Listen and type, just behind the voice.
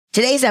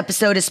Today's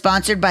episode is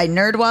sponsored by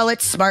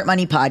NerdWallet's Smart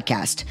Money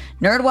Podcast.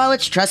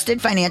 NerdWallet's trusted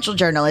financial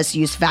journalists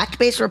use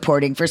fact-based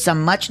reporting for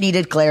some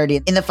much-needed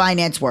clarity in the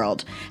finance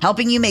world,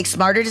 helping you make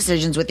smarter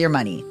decisions with your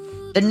money.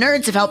 The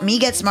nerds have helped me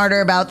get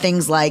smarter about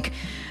things like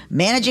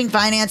managing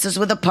finances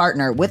with a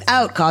partner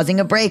without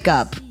causing a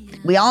breakup.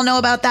 We all know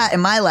about that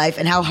in my life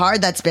and how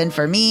hard that's been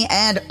for me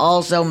and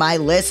also my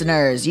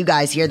listeners. You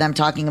guys hear them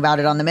talking about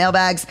it on the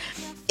mailbags.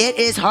 It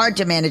is hard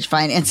to manage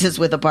finances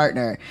with a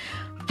partner.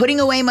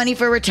 Putting away money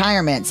for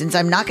retirement, since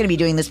I'm not going to be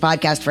doing this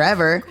podcast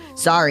forever.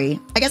 Sorry.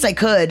 I guess I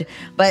could,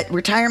 but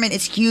retirement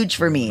is huge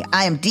for me.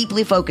 I am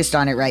deeply focused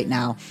on it right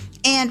now.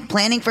 And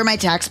planning for my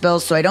tax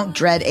bills so I don't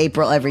dread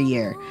April every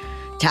year.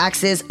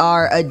 Taxes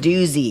are a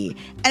doozy,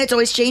 and it's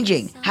always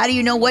changing. How do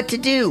you know what to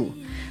do?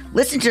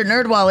 Listen to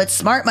NerdWallet's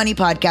Smart Money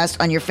Podcast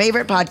on your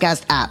favorite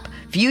podcast app.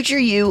 Future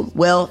you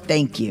will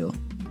thank you.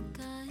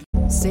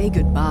 Say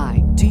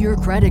goodbye to your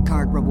credit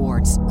card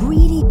rewards.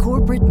 Greedy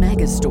corporate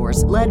mega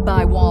stores, led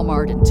by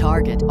Walmart and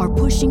Target, are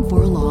pushing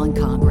for a law in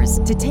Congress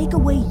to take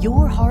away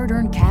your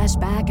hard-earned cash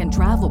back and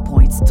travel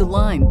points to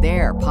line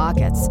their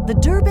pockets. The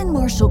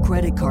Durbin-Marshall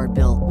credit card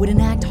bill would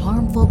enact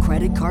harmful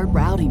credit card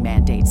routing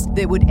mandates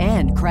that would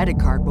end credit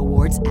card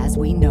rewards as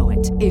we know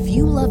it. If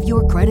you love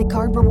your credit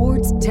card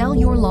rewards, tell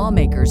your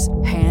lawmakers,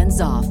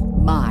 hands off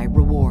my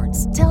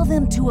rewards. Tell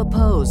them to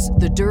oppose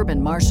the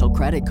Durbin-Marshall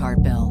credit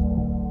card bill.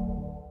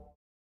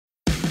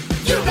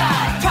 You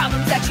got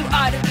problems that you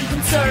ought to be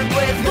concerned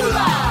with.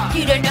 Moolah!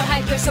 You don't know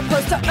how you're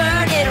supposed to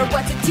earn it, or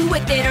what to do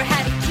with it, or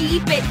how to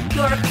keep it.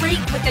 You're a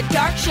freak with a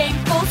dark,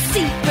 shameful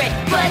secret.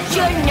 But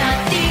you're not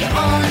the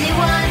only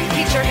one.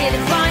 Get your hidden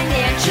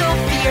financial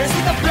fears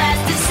with a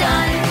blast of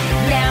sun.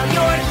 Now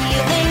your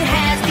healing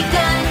has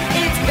begun.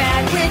 It's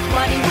Bad with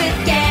Money with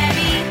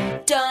Gabby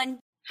Dunn.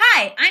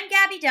 Hi, I'm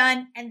Gabby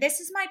Dunn, and this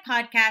is my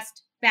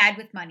podcast, Bad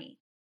with Money.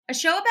 A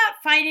show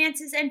about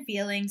finances and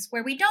feelings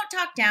where we don't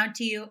talk down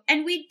to you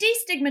and we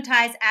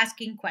destigmatize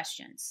asking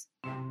questions.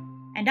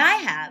 And I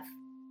have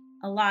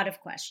a lot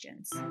of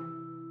questions.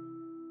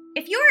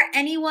 If you are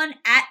anyone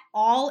at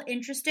all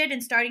interested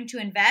in starting to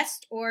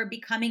invest or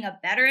becoming a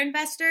better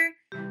investor,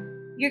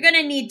 you're going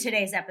to need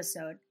today's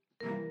episode.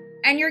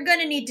 And you're going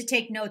to need to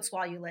take notes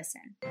while you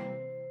listen.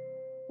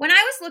 When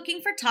I was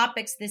looking for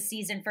topics this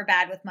season for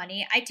Bad with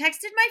Money, I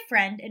texted my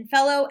friend and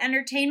fellow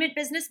entertainment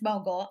business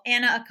mogul,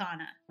 Anna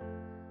Akana.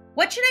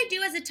 What should I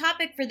do as a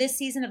topic for this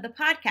season of the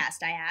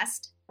podcast, I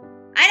asked.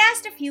 I'd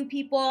asked a few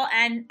people,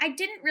 and I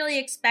didn't really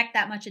expect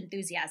that much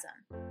enthusiasm.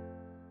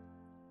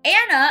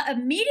 Anna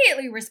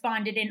immediately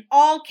responded in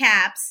all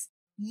caps,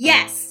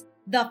 yes,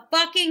 the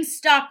fucking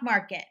stock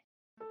market.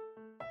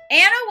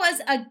 Anna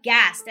was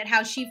aghast at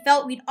how she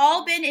felt we'd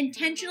all been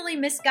intentionally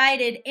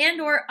misguided and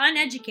or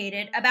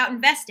uneducated about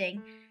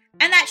investing,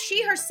 and that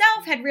she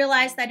herself had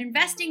realized that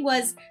investing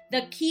was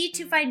the key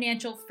to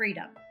financial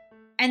freedom.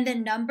 And the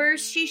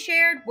numbers she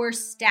shared were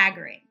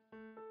staggering.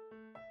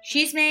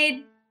 She's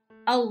made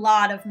a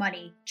lot of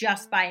money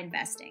just by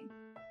investing.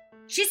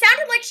 She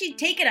sounded like she'd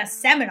taken a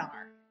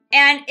seminar,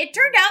 and it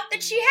turned out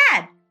that she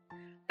had.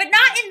 But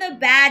not in the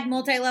bad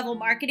multi-level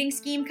marketing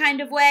scheme kind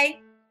of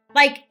way,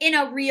 like in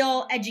a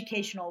real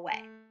educational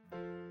way.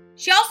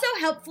 She also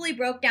helpfully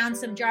broke down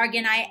some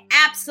jargon I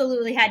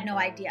absolutely had no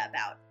idea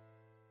about.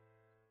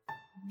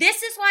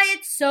 This is why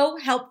it's so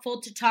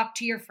helpful to talk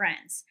to your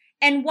friends.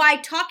 And why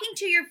talking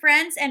to your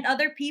friends and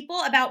other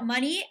people about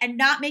money and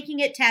not making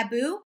it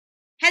taboo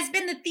has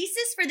been the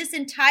thesis for this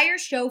entire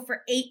show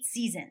for 8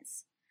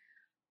 seasons.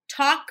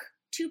 Talk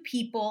to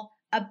people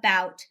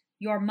about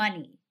your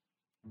money.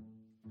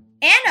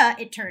 Anna,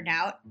 it turned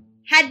out,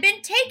 had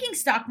been taking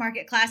stock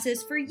market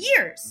classes for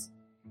years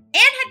and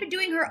had been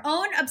doing her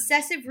own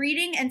obsessive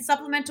reading and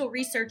supplemental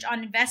research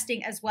on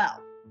investing as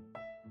well.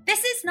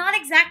 This is not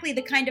exactly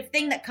the kind of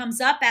thing that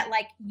comes up at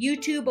like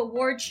YouTube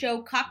award show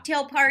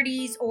cocktail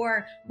parties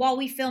or while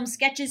we film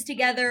sketches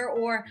together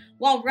or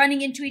while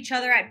running into each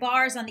other at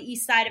bars on the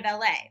east side of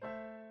LA.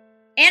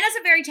 Anna's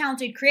a very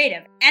talented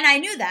creative, and I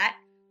knew that,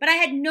 but I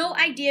had no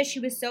idea she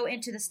was so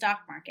into the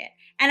stock market.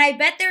 And I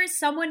bet there is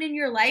someone in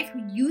your life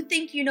who you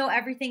think you know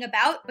everything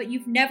about, but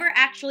you've never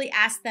actually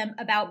asked them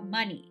about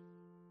money.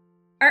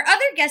 Our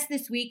other guest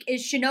this week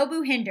is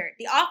Shinobu Hinder,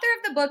 the author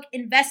of the book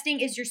Investing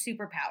is Your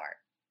Superpower.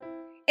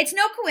 It's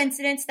no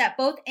coincidence that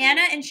both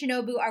Anna and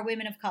Shinobu are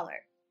women of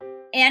color.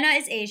 Anna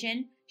is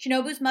Asian,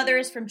 Shinobu's mother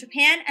is from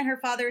Japan, and her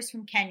father is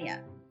from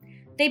Kenya.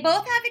 They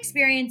both have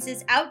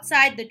experiences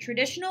outside the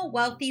traditional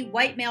wealthy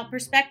white male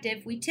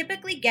perspective we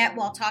typically get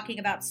while talking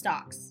about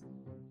stocks.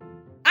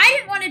 I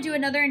didn't want to do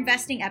another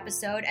investing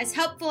episode, as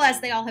helpful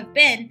as they all have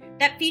been,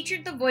 that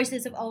featured the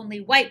voices of only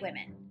white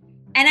women.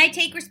 And I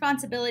take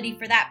responsibility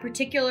for that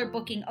particular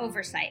booking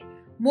oversight,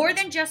 more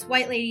than just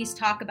white ladies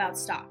talk about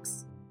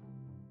stocks.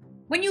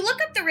 When you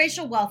look up the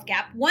racial wealth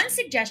gap, one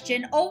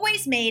suggestion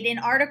always made in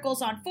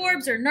articles on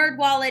Forbes or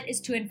NerdWallet is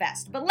to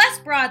invest. But less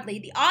broadly,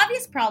 the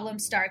obvious problem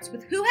starts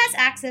with who has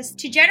access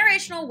to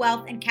generational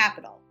wealth and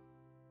capital.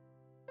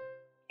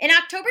 In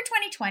October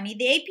 2020,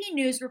 the AP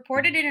News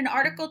reported in an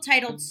article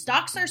titled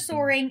 "Stocks Are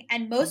Soaring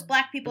and Most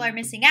Black People Are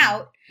Missing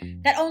Out"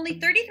 that only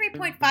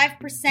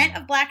 33.5%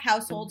 of Black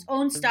households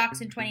owned stocks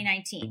in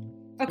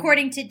 2019,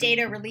 according to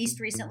data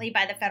released recently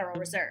by the Federal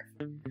Reserve.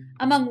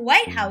 Among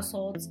white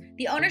households,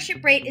 the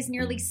ownership rate is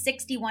nearly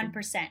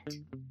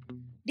 61%.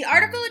 The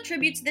article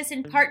attributes this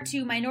in part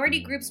to minority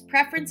groups'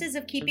 preferences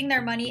of keeping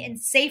their money in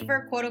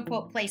safer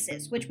quote-unquote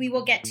places, which we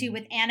will get to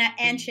with Anna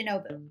and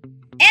Shinobu.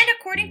 And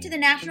according to the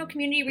National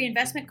Community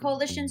Reinvestment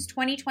Coalition's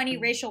 2020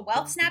 Racial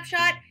Wealth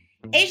Snapshot,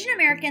 Asian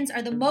Americans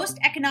are the most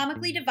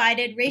economically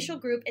divided racial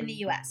group in the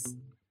U.S.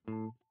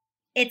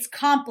 It's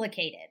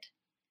complicated.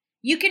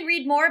 You can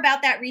read more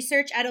about that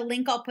research at a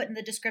link I'll put in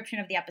the description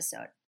of the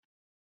episode.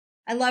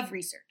 I love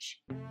research.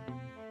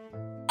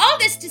 All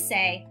this to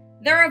say,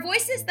 there are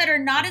voices that are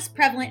not as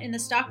prevalent in the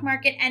stock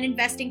market and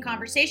investing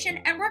conversation,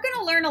 and we're going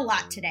to learn a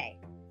lot today.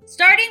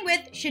 Starting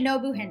with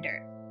Shinobu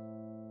Hinder.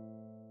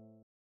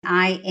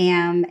 I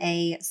am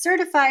a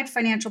certified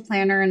financial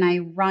planner and I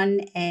run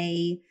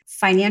a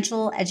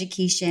financial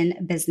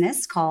education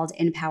business called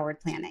Empowered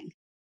Planning.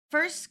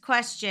 First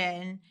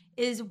question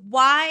is,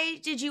 why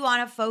did you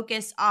want to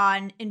focus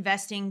on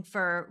investing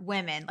for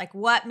women? Like,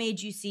 what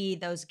made you see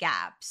those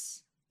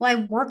gaps? Well,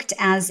 I worked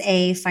as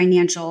a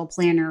financial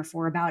planner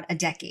for about a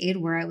decade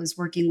where I was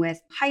working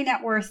with high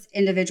net worth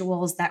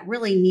individuals that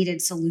really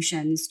needed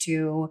solutions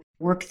to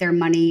work their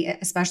money,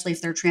 especially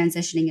if they're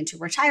transitioning into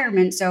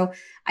retirement. So,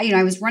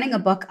 I was running a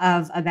book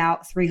of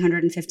about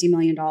 $350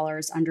 million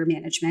under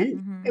management.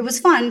 Mm-hmm. It was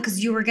fun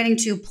because you were getting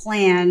to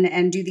plan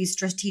and do these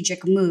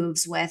strategic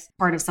moves with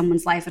part of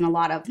someone's life and a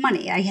lot of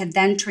money. I had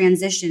then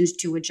transitioned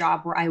to a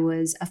job where I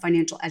was a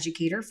financial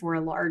educator for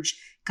a large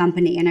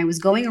company, and I was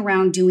going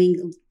around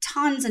doing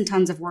tons and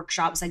tons of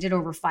workshops. I did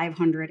over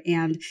 500,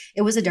 and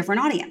it was a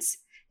different audience.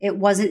 It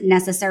wasn't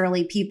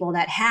necessarily people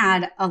that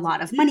had a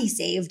lot of money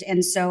saved.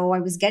 And so I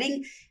was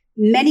getting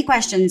many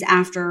questions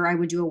after I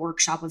would do a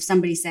workshop of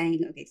somebody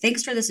saying, okay,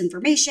 thanks for this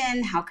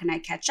information. How can I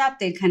catch up?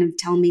 They'd kind of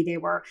tell me they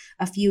were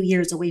a few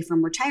years away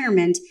from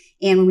retirement.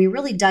 And when we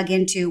really dug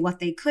into what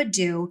they could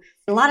do,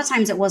 a lot of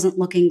times it wasn't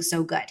looking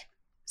so good.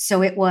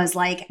 So it was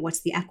like,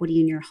 what's the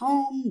equity in your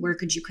home? Where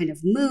could you kind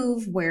of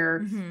move?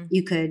 Where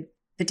you could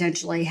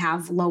potentially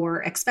have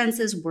lower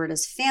expenses? Where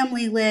does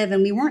family live?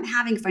 And we weren't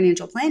having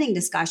financial planning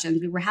discussions.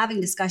 We were having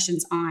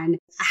discussions on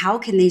how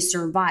can they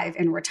survive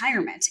in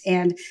retirement.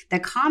 And the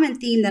common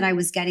theme that I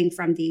was getting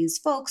from these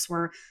folks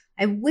were,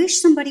 I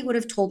wish somebody would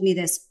have told me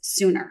this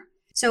sooner.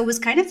 So it was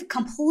kind of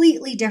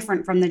completely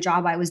different from the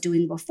job I was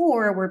doing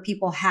before, where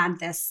people had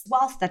this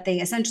wealth that they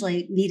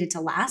essentially needed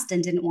to last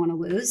and didn't want to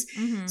lose.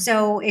 Mm-hmm.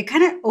 So it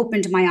kind of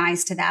opened my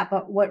eyes to that.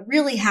 But what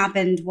really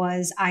happened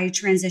was I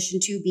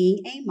transitioned to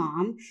being a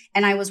mom,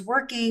 and I was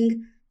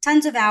working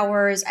tons of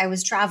hours. I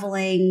was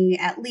traveling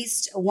at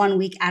least 1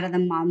 week out of the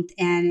month.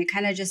 And it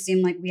kind of just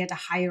seemed like we had to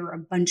hire a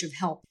bunch of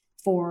help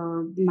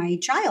for my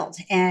child.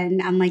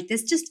 And I'm like,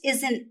 this just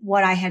isn't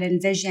what I had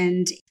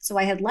envisioned. So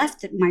I had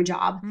left my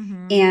job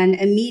and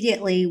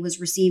immediately was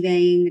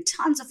receiving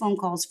tons of phone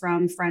calls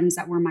from friends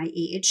that were my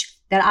age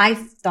that I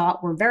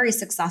thought were very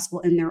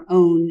successful in their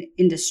own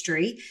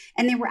industry.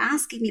 And they were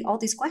asking me all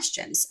these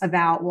questions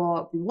about,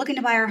 well, we're looking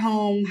to buy our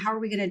home. How are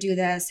we going to do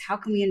this? How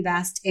can we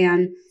invest?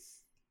 And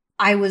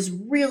I was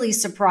really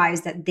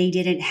surprised that they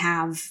didn't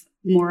have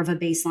more of a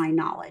baseline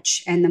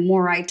knowledge. And the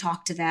more I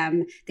talked to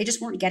them, they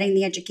just weren't getting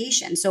the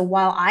education. So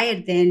while I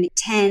had been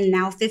 10,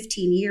 now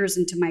 15 years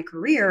into my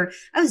career,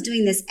 I was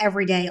doing this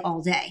every day,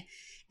 all day.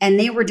 And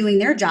they were doing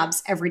their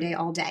jobs every day,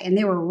 all day. And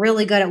they were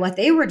really good at what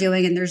they were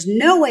doing. And there's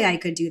no way I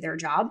could do their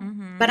job.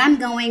 But I'm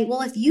going,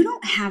 well, if you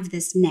don't have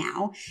this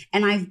now,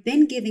 and I've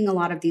been giving a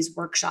lot of these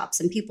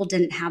workshops and people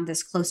didn't have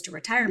this close to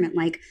retirement,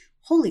 like,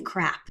 holy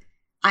crap.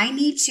 I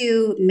need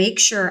to make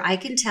sure I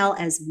can tell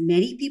as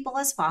many people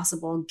as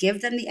possible,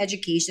 give them the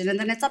education, and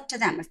then it's up to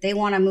them. If they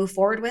want to move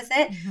forward with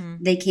it,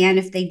 they can.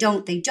 If they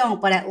don't, they don't.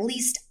 But at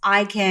least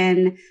I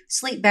can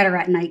sleep better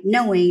at night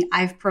knowing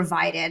I've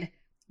provided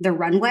the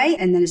runway,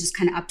 and then it's just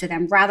kind of up to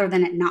them rather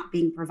than it not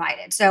being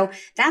provided. So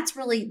that's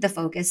really the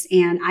focus.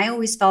 And I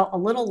always felt a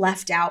little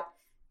left out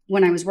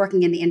when I was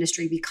working in the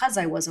industry because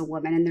I was a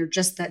woman, and they're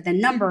just the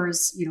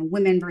numbers,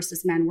 women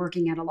versus men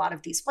working at a lot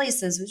of these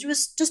places, which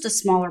was just a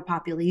smaller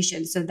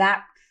population. So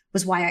that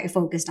was why I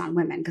focused on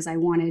women, because I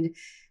wanted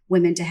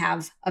women to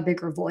have a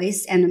bigger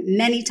voice. And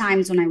many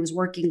times when I was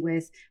working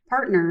with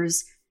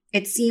partners,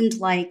 it seemed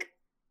like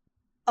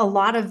a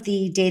lot of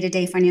the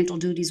day-to-day financial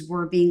duties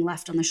were being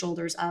left on the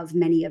shoulders of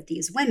many of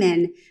these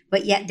women,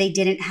 but yet they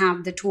didn't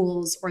have the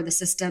tools or the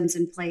systems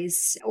in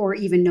place or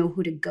even know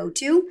who to go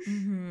to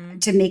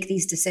make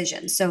these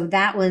decisions. So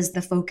that was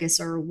the focus,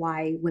 or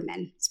why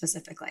women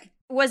specifically.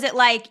 Was it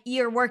like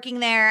you're working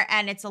there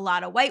and it's a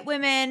lot of white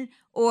women,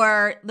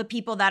 or the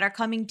people that are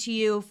coming to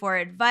you for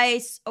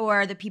advice,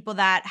 or the people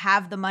that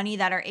have the money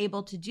that are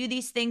able to do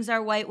these things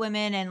are white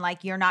women, and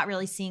like you're not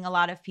really seeing a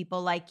lot of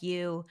people like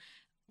you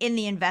in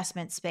the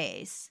investment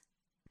space?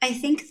 I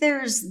think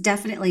there's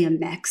definitely a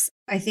mix.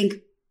 I think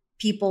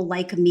people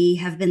like me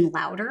have been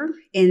louder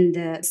in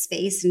the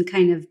space and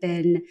kind of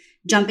been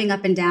jumping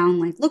up and down,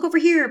 like, look over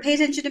here, pay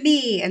attention to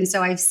me. And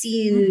so I've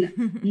seen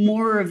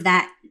more of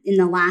that in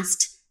the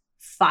last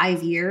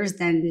 5 years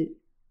than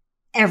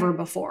ever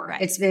before.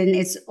 Right.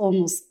 It's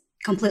almost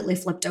completely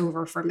flipped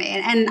over for me.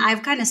 And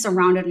I've kind of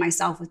surrounded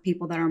myself with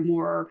people that are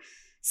more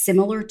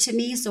similar to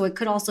me. So it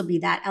could also be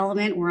that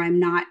element where I'm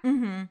not,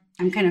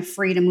 I'm kind of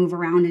free to move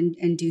around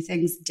and do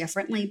things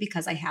differently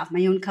because I have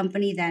my own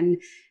company than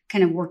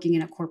kind of working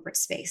in a corporate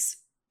space.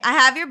 I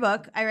have your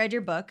book. I read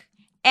your book.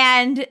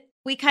 And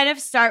we kind of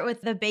start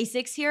with the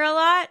basics here a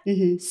lot.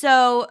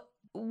 So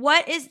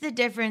what is the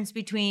difference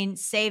between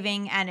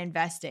saving and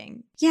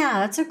investing? Yeah,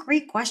 that's a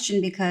great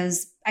question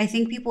because I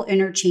think people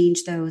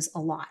interchange those a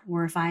lot.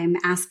 Where if I'm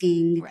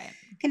asking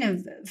kind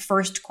of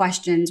first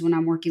questions when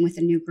I'm working with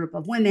a new group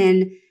of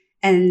women,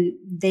 and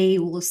they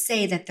will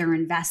say that they're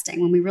investing.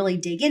 When we really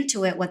dig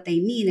into it, what they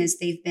mean is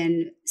they've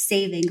been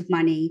saving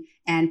money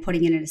and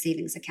putting it in a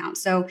savings account.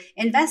 So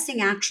investing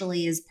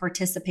actually is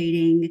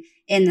participating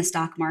in the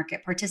stock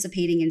market,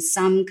 participating in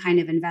some kind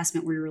of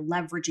investment where you're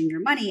leveraging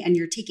your money and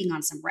you're taking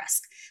on some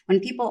risk. When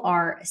people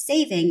are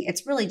saving,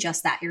 it's really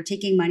just that. You're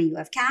taking money, you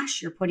have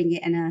cash, you're putting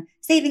it in a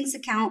savings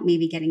account,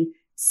 maybe getting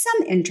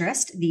some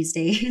interest these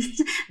days,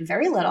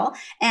 very little,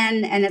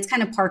 and it's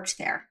kind of parked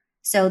there.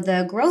 So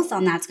the growth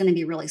on that's going to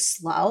be really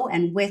slow.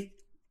 And with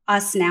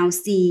us now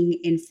seeing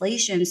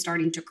inflation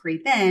starting to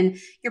creep in,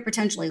 you're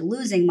potentially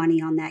losing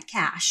money on that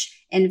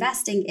cash.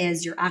 Investing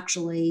is you're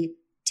actually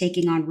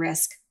taking on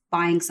risk,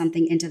 buying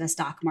something into the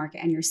stock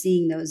market, and you're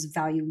seeing those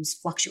values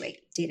fluctuate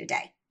day to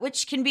day.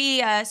 Which can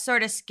be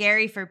sort of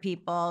scary for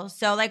people.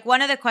 So like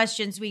one of the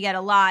questions we get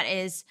a lot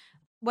is,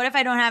 what if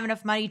I don't have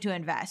enough money to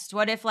invest?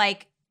 What if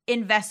like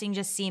investing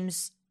just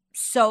seems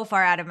so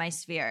far out of my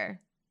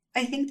sphere?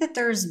 I think that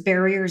there's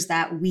barriers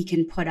that we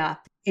can put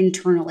up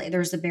internally.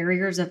 There's the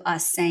barriers of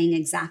us saying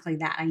exactly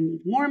that. I need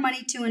more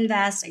money to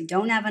invest. I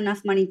don't have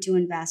enough money to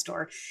invest,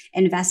 or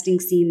investing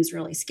seems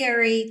really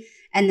scary.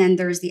 And then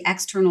there's the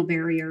external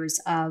barriers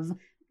of,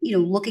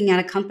 looking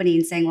at a company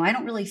and saying, well, I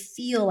don't really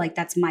feel like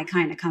that's my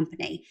kind of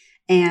company.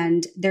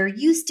 And there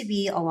used to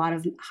be a lot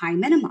of high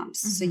minimums.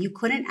 So you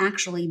couldn't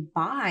actually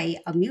buy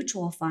a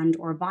mutual fund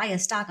or buy a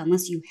stock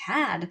unless you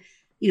had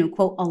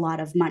quote, a lot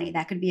of money.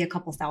 That could be a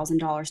couple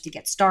 $1,000s to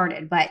get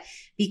started. But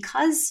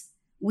because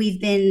we've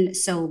been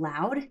so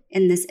loud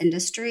in this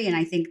industry, and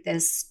I think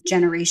this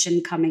generation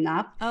coming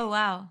up,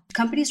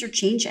 companies are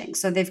changing.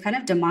 So they've kind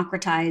of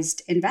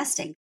democratized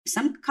investing.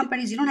 Some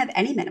companies, you don't have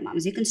any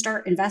minimums. You can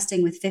start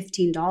investing with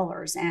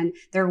 $15 and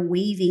they're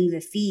waiving the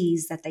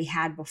fees that they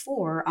had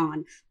before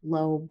on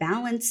low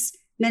balance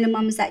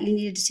minimums that you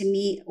needed to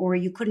meet, or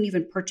you couldn't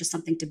even purchase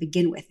something to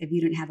begin with if you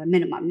didn't have a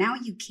minimum. Now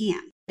you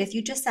can. If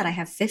you just said, I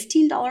have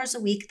 $15 a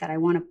week that I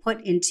want to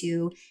put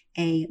into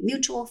a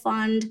mutual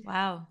fund,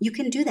 you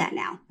can do that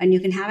now. And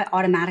you can have it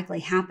automatically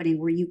happening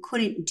where you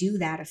couldn't do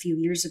that a few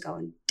years ago,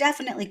 and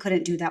definitely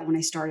couldn't do that when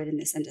I started in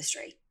this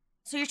industry.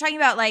 So you're talking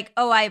about like,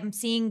 I'm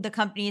seeing the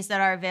companies that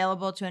are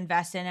available to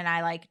invest in and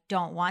I like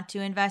don't want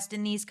to invest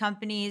in these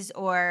companies,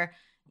 or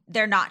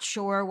they're not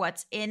sure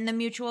what's in the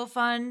mutual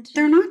fund?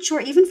 They're not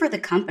sure, even for the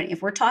company.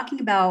 If we're talking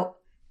about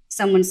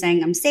someone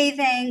saying I'm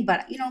saving,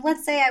 but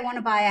let's say I want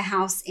to buy a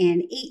house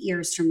in 8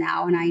 years from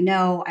now and I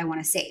know I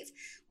want to save.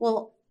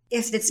 Well,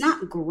 if it's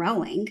not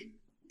growing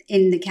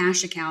in the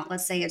cash account,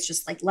 let's say it's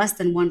just like less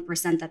than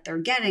 1% that they're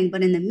getting,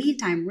 but in the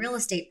meantime, real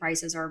estate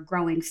prices are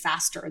growing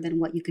faster than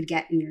what you could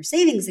get in your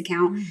savings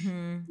account.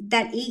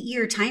 That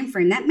 8-year time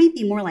frame, that might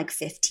be more like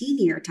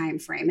 15-year time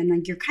frame. And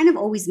like you're kind of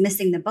always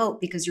missing the boat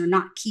because you're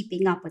not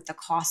keeping up with the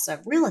costs of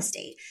real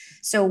estate.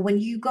 So when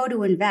you go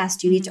to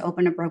invest, you need to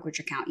open a brokerage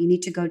account. You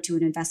need to go to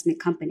an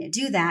investment company to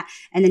do that.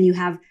 And then you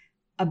have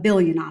a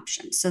billion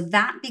options. So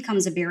that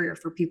becomes a barrier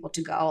for people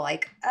to go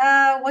like,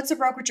 what's a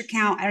brokerage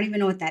account? I don't even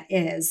know what that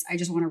is. I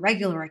just want a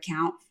regular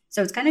account.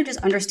 So it's kind of just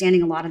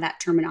understanding a lot of that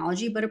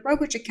terminology. But a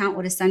brokerage account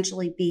would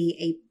essentially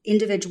be a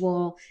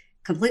individual,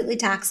 completely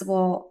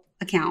taxable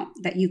account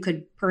that you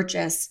could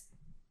purchase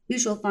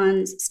mutual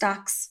funds,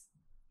 stocks,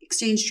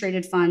 exchange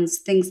traded funds,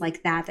 things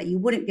like that, that you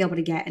wouldn't be able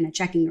to get in a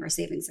checking or a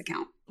savings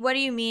account. What do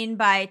you mean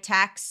by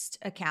taxed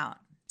account?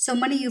 So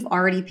money you've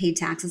already paid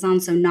taxes on,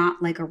 so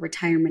not like a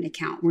retirement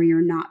account where you're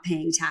not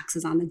paying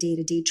taxes on the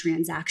day-to-day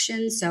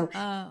transactions. So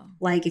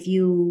like if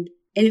you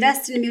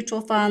invest in a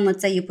mutual fund,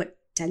 let's say you put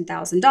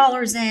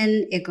 $10,000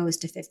 in, it goes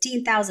to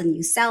 $15,000,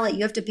 you sell it,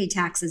 you have to pay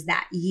taxes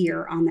that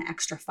year on the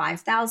extra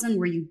 $5,000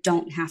 where you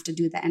don't have to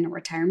do that in a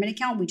retirement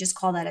account. We just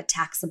call that a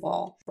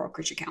taxable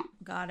brokerage account.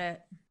 Got it.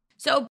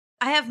 So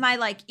I have my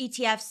like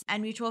ETFs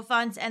and mutual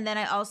funds. And then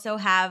I also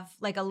have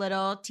like a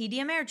little TD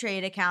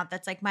Ameritrade account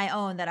that's like my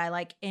own that I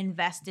like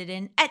invested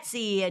in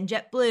Etsy and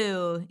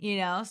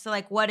JetBlue, So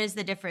like, what is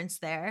the difference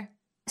there?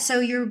 So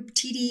your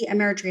TD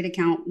Ameritrade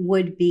account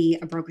would be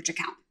a brokerage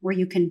account where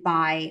you can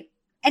buy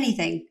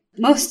anything,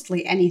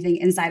 mostly anything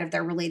inside of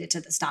there related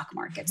to the stock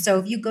market. So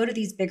if you go to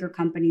these bigger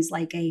companies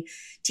like a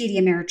TD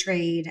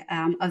Ameritrade,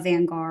 a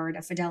Vanguard,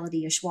 a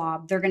Fidelity, a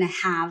Schwab, they're going to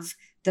have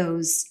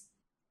those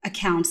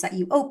accounts that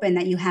you open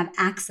that you have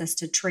access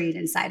to trade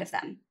inside of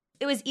them.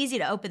 It was easy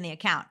to open the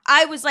account.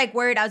 I was like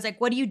worried. I was like,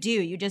 what do?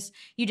 You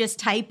just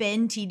type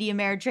in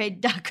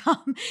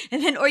tdameritrade.com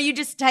and then, or you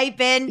just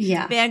type in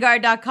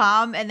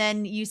Vanguard.com and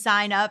then you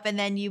sign up and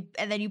then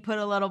you put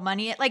a little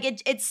money. Like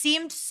it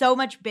seemed so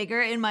much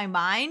bigger in my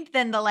mind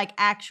than the like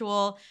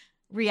actual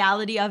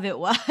reality of it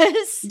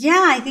was.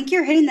 Yeah, I think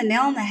you're hitting the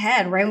nail on the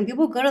head, right? When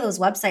people go to those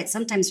websites,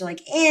 sometimes they're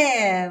like,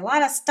 a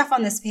lot of stuff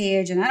on this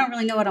page and I don't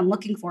really know what I'm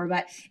looking for,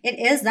 but it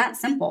is that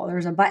simple.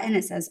 There's a button,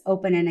 it says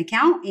open an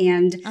account,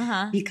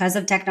 and because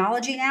of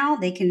technology now,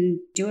 they can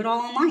do it all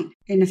online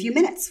in a few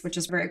minutes, which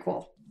is very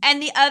cool.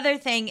 And the other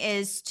thing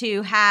is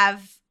to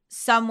have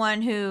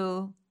someone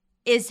who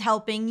is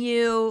helping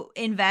you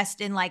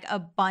invest in like a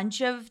bunch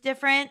of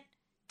different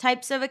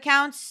types of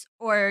accounts,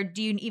 or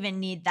do you even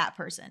need that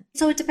person?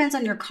 So it depends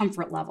on your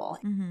comfort level.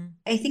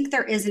 I think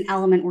there is an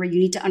element where you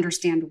need to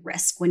understand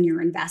risk when you're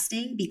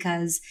investing,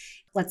 because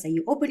let's say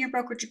you open your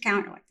brokerage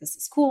account, you're like, this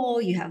is cool,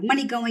 you have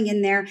money going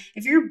in there.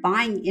 If you're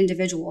buying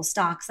individual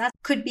stocks, that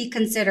could be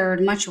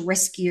considered much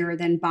riskier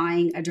than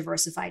buying a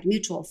diversified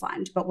mutual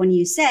fund. But when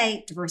you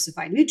say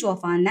diversified mutual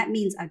fund, that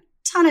means a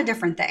ton of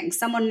different things.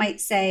 Someone might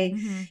say,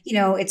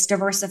 it's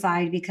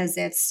diversified because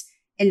it's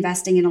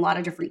investing in a lot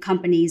of different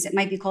companies. It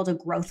might be called a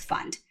growth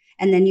fund.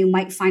 And then you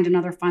might find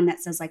another fund that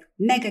says like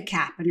mega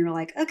cap. And you're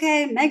like,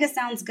 okay, mega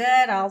sounds good.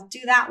 I'll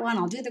do that one.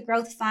 I'll do the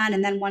growth fund.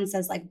 And then one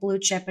says like blue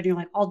chip. And you're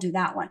like, I'll do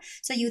that one.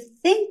 So you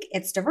think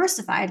it's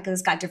diversified because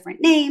it's got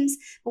different names.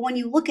 But when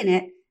you look in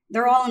it,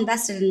 they're all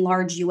invested in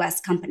large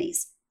US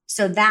companies.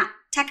 So that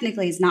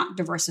technically is not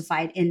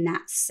diversified in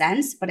that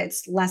sense, but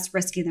it's less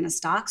risky than a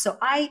stock. So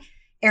I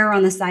err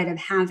on the side of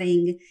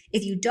having,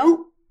 if you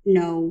don't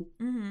know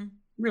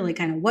really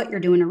kind of what you're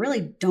doing or really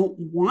don't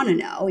want to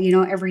know,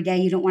 every day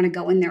you don't want to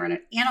go in there and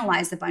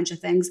analyze a bunch of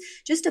things,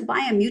 just to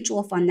buy a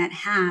mutual fund that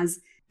has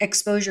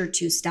exposure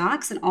to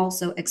stocks and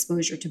also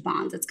exposure to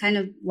bonds. It's kind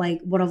of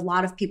like what a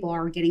lot of people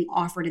are getting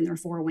offered in their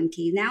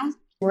 401k now,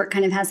 where it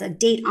kind of has a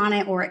date on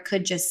it, or it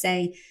could just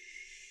say,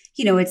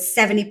 it's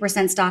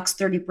 70% stocks,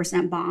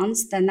 30%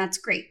 bonds, then that's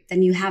great.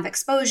 Then you have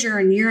exposure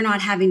and you're not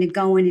having to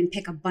go in and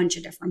pick a bunch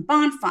of different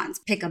bond funds,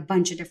 pick a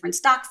bunch of different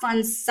stock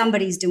funds.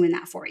 Somebody's doing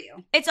that for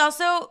you. It's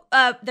also,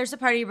 there's a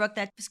part of your book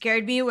that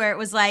scared me where it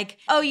was like,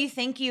 oh, you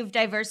think you've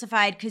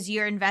diversified because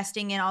you're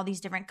investing in all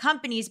these different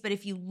companies. But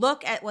if you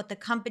look at what the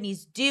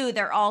companies do,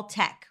 they're all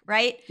tech,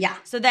 right? Yeah.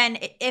 So then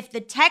if the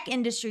tech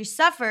industry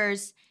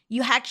suffers,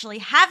 you actually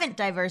haven't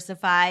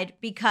diversified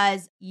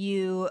because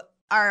you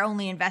are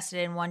only invested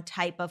in one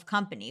type of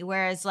company.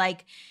 Whereas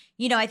like,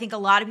 I think a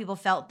lot of people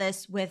felt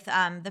this with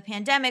the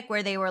pandemic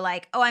where they were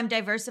like, oh, I'm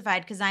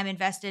diversified because I'm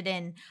invested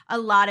in a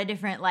lot of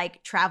different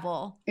like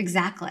travel.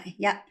 Exactly.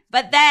 Yeah.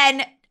 But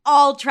then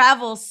all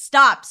travel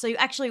stopped. So you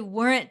actually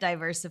weren't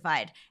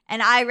diversified.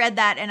 And I read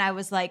that and I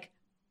was like,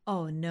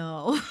 oh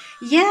no.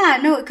 Yeah,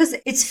 no, because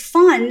it's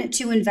fun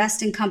to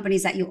invest in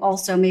companies that you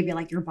also maybe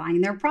like you're buying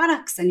their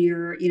products and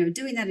you're,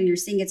 doing that and you're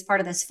seeing it's part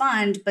of this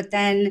fund. But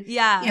then,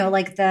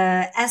 like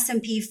the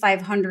S&P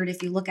 500,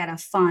 if you look at a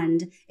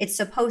fund, it's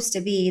supposed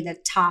to be the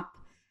top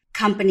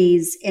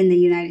companies in the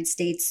United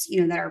States,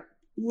 that are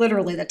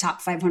literally the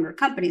top 500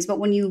 companies. But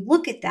when you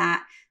look at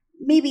that,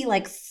 maybe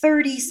like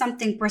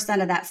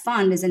 30-something% of that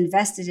fund is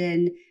invested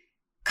in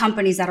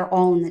companies that are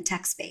all in the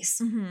tech space.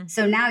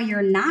 So now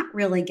you're not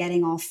really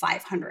getting all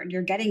 500.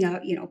 You're getting a,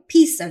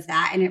 piece of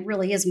that. And it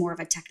really is more of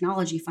a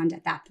technology fund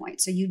at that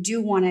point. So you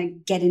do want to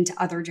get into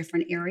other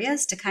different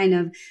areas to kind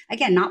of,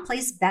 again, not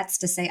place bets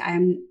to say,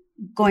 I'm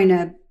going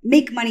to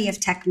make money if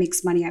tech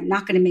makes money. I'm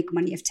not going to make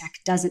money if tech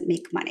doesn't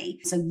make money.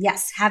 So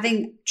yes,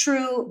 having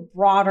true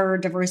broader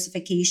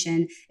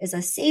diversification is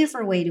a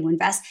safer way to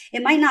invest.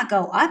 It might not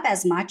go up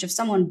as much if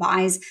someone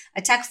buys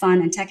a tech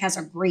fund and tech has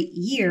a great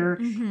year.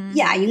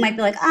 Yeah, you might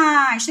be like,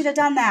 I should have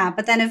done that.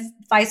 But then if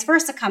vice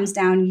versa comes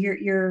down,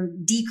 you're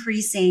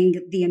decreasing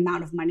the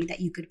amount of money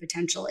that you could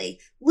potentially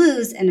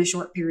lose in a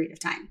short period of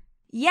time.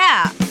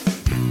 Yeah.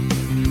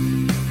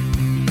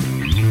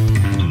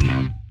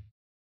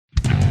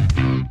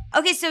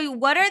 Okay, so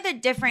what are the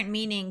different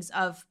meanings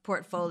of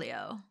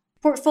portfolio?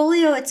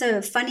 Portfolio, it's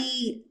a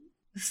funny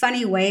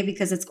way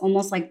because it's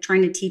almost like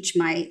trying to teach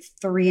my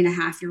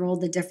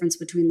 3.5-year-old the difference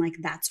between like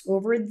that's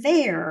over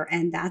there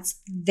and that's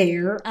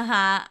their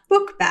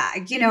book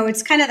bag.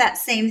 It's kind of that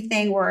same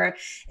thing where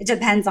it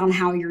depends on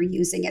how you're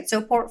using it.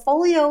 So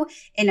portfolio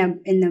in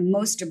the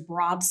most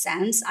broad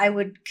sense, I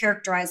would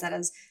characterize that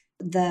as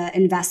the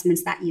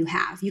investments that you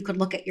have. You could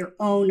look at your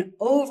own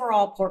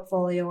overall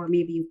portfolio, or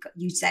maybe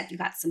you said you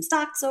got some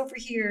stocks over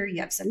here, you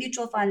have some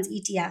mutual funds,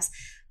 ETFs.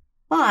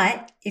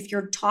 But if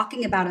you're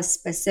talking about a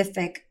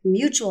specific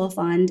mutual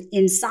fund,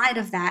 inside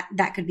of that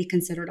could be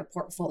considered a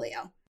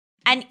portfolio.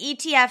 And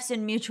ETFs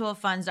and mutual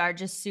funds are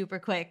just super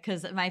quick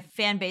because my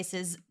fan base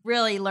is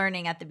really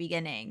learning at the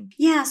beginning.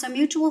 Yeah, so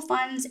mutual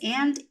funds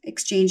and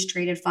exchange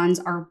traded funds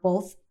are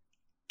both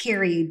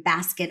carry a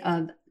basket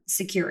of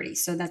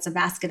securities. So that's a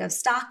basket of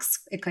stocks.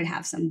 It could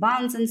have some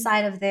bonds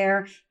inside of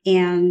there.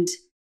 And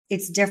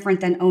it's different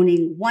than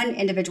owning one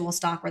individual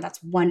stock where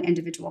that's one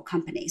individual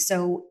company.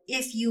 So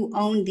if you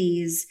own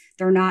these,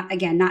 they're not,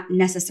 again, not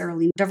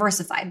necessarily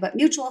diversified, but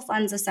mutual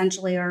funds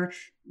essentially are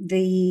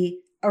the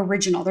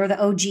original. They're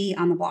the OG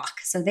on the block.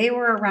 So they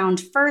were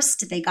around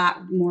first, they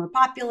got more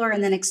popular,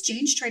 and then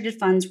exchange traded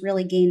funds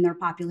really gained their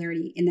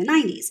popularity in the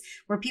 90s,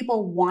 where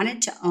people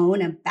wanted to own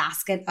a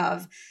basket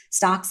of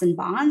stocks and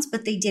bonds,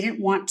 but they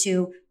didn't want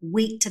to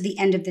wait to the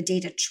end of the day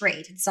to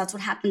trade. So that's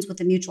what happens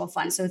with a mutual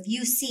fund. So if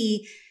you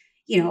see,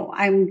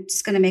 I'm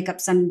just going to make up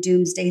some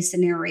doomsday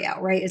scenario,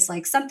 right? It's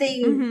like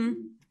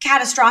something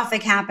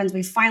catastrophic happens.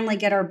 We finally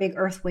get our big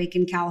earthquake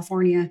in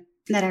California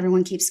that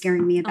everyone keeps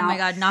scaring me about. Oh my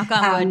God, knock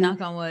on wood,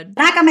 knock on wood.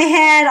 Knock on my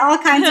head, all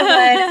kinds of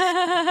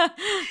wood.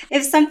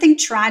 If something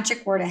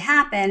tragic were to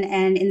happen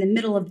and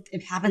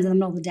it happens in the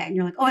middle of the day and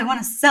you're like, oh, I want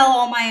to sell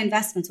all my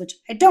investments, which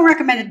I don't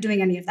recommend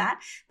doing any of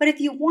that. But if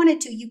you wanted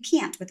to, you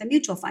can't with a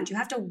mutual fund. You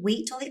have to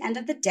wait till the end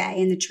of the day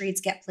and the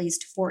trades get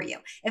placed for you.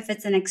 If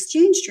it's an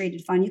exchange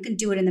traded fund, you can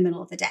do it in the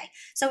middle of the day.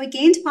 So it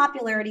gained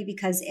popularity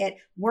because it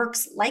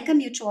works like a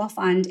mutual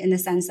fund in the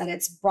sense that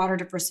it's broader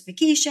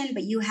diversification,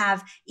 but you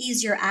have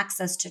easier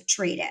access to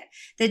trade it.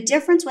 The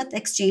difference with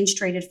exchange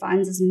traded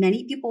funds is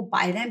many people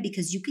buy them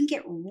because you can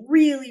get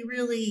really,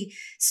 really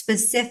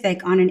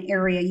specific on an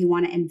area you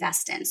want to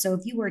invest in. So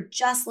if you were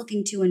just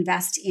looking to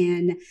invest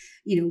in,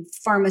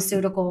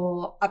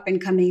 pharmaceutical up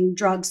and coming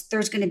drugs,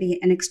 there's going to be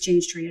an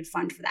exchange traded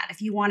fund for that. If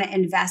you want to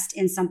invest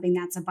in something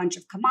that's a bunch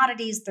of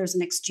commodities, there's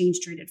an exchange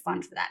traded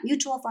fund for that.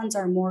 Mutual funds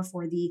are more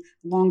for the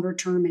longer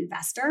term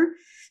investor.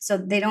 So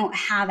they don't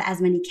have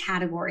as many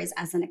categories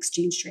as an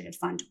exchange traded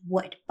fund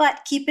would.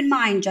 But keep in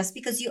mind, just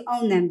because you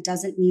own them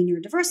doesn't mean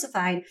you're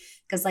diversified.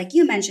 Because like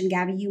you mentioned,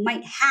 Gabby, you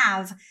might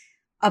have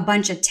a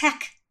bunch of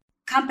tech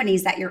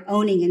companies that you're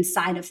owning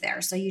inside of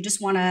there. So you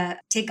just want to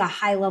take a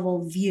high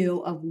level view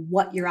of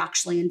what you're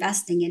actually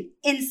investing in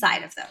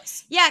inside of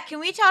those. Yeah.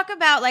 Can we talk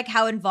about like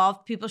how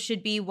involved people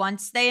should be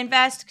once they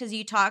invest? Because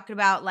you talked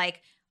about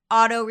like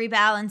auto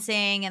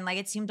rebalancing and like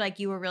it seemed like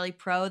you were really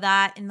pro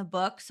that in the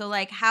book. So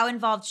like how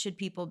involved should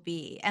people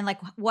be? And like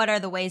what are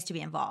the ways to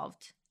be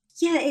involved?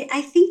 Yeah,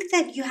 I think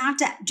that you have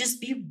to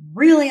just be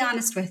really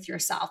honest with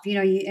yourself,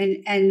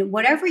 and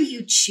whatever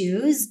you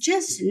choose,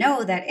 just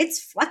know that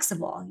it's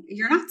flexible.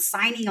 You're not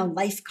signing a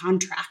life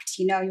contract,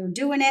 you're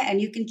doing it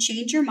and you can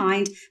change your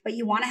mind, but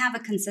you want to have a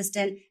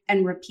consistent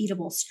and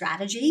repeatable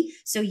strategy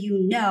so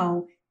you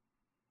know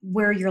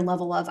where your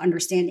level of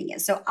understanding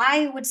is. So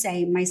I would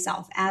say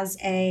myself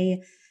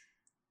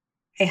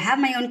I have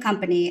my own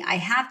company. I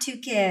have 2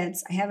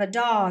 kids. I have a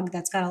dog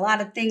that's got a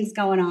lot of things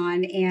going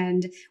on.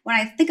 And when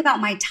I think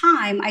about my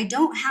time, I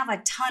don't have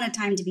a ton of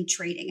time to be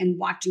trading and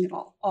watching it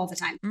all the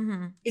time.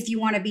 Mm-hmm. If you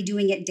want to be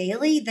doing it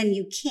daily, then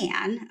you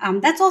can.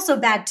 That's also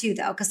bad too,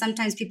 though, because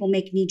sometimes people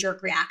make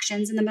knee-jerk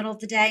reactions in the middle of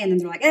the day and then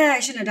they're like,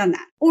 I shouldn't have done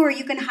that. Or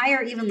you can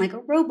hire even like a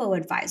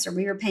robo-advisor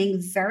where you're paying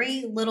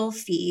very little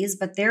fees,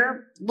 but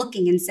they're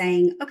looking and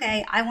saying,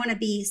 okay, I want to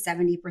be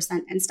 70%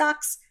 in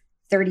stocks,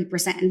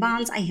 30% in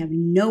bonds. I have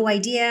no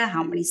idea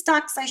how many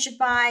stocks I should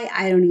buy.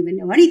 I don't even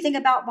know anything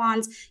about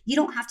bonds. You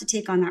don't have to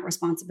take on that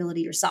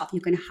responsibility yourself.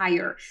 You can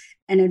hire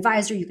an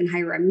advisor. You can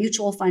hire a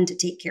mutual fund to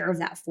take care of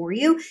that for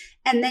you.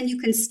 And then you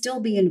can still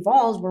be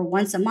involved where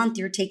once a month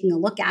you're taking a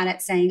look at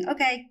it saying,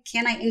 okay,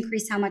 can I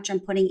increase how much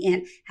I'm putting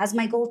in? Has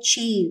my goal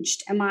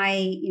changed?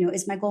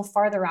 Is my goal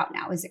farther out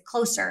now? Is it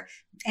closer?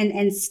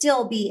 And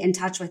still be in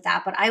touch with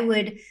that. But I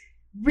would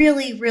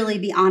really, really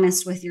be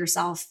honest with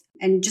yourself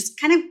and just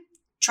kind of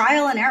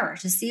trial and error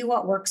to see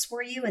what works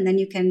for you. And then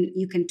you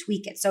can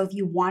tweak it. So if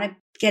you want to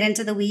get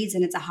into the weeds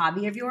and it's a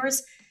hobby of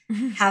yours,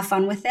 have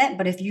fun with it.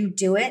 But if you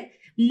do it,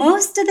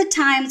 most of the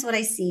times what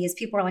I see is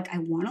people are like, I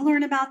want to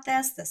learn about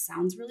this. This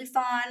sounds really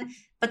fun.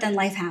 But then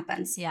life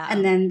happens. Yeah.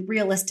 And then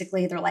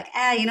realistically, they're like,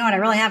 you know what? I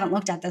really haven't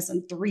looked at this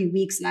in 3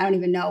 weeks and I don't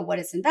even know what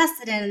it's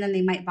invested in. And then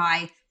they might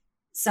buy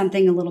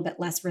something a little bit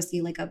less risky,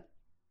 like a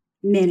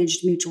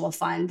managed mutual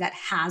fund that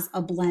has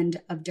a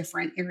blend of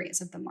different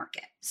areas of the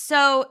market.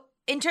 So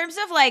in terms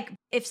of like,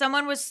 if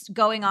someone was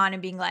going on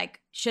and being like,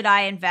 should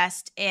I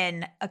invest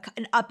in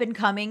an up and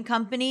coming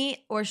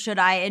company or should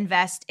I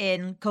invest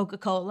in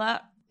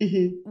Coca-Cola?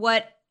 Mm-hmm.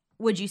 What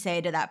would you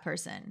say to that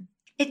person?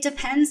 It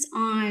depends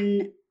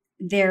on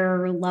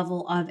their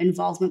level of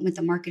involvement with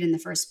the market in the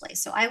first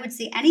place. So I would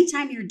say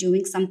anytime you're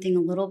doing something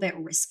a little bit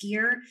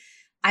riskier,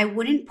 I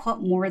wouldn't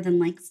put more than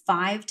like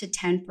 5 to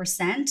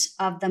 10%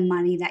 of the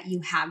money that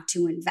you have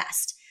to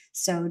invest.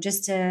 So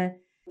just to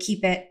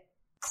keep it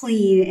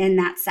clean in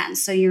that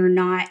sense. So you're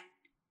not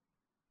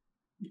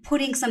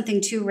putting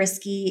something too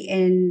risky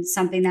in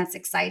something that's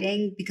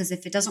exciting, because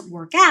if it doesn't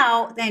work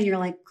out, then you're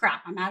like,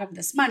 crap, I'm out of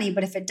this money.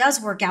 But if it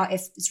does work out,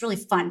 it's really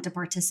fun to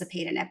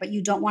participate in it, but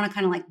you don't want to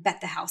kind of like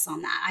bet the house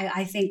on that.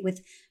 I think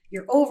with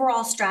your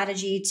overall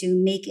strategy to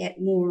make it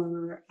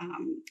more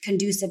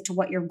conducive to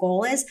what your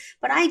goal is.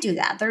 But I do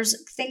that. There's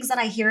things that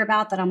I hear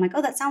about that I'm like,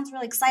 oh, that sounds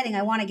really exciting.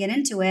 I want to get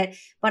into it.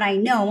 But I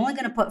know I'm only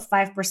going to put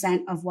 5%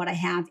 of what I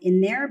have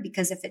in there,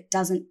 because if it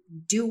doesn't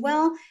do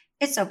well,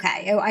 it's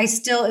okay.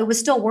 It was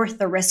still worth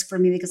the risk for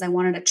me because I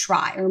wanted to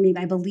try, or maybe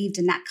I believed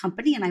in that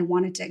company and I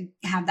wanted to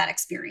have that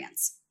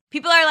experience.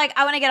 People are like,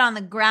 I want to get on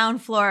the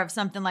ground floor of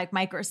something like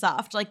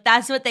Microsoft. Like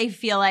that's what they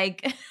feel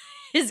like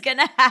is going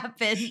to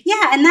happen.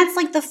 Yeah. And that's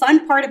like the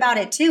fun part about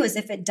it too, is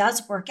if it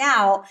does work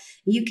out,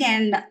 you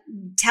can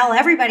tell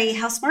everybody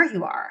how smart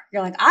you are.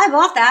 You're like, I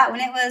bought that when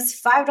it was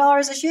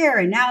 $5 a share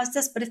and now it's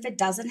this. But if it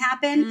doesn't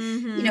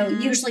happen,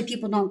 usually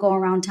people don't go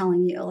around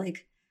telling you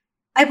like,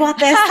 I bought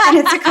this and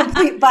it's a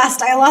complete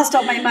bust. I lost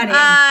all my money.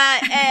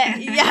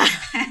 Yeah.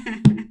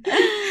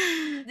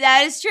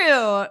 That is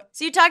true.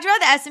 So you talked about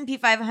the S&P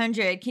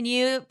 500. Can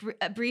you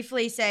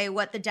briefly say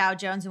what the Dow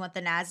Jones and what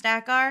the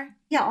NASDAQ are?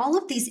 Yeah, all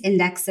of these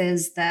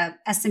indexes, the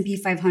S&P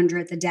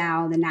 500, the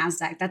Dow, the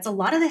NASDAQ, that's a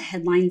lot of the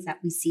headlines that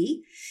we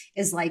see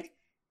is like,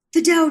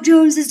 the Dow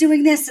Jones is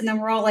doing this. And then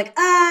we're all like,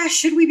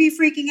 should we be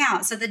freaking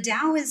out? So the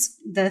Dow is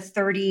the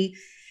 30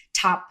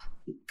 top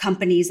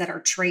companies that are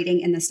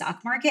trading in the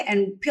stock market.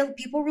 And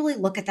people really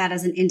look at that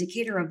as an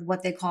indicator of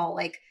what they call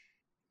like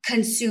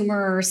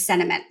consumer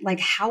sentiment. Like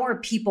how are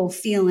people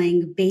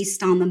feeling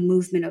based on the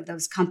movement of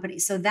those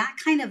companies? So that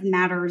kind of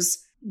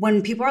matters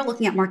when people are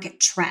looking at market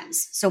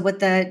trends. So what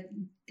the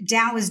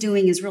Dow is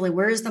doing is really,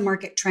 where is the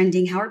market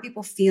trending? How are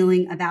people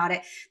feeling about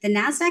it? The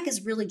NASDAQ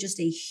is really just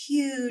a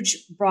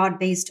huge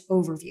broad-based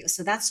overview.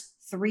 So that's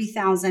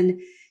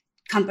 3,000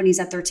 companies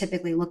that they're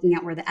typically looking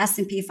at, where the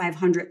S&P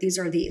 500, these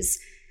are these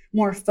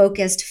more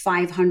focused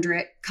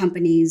 500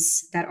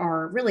 companies that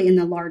are really in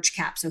the large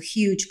cap, so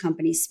huge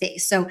company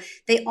space. So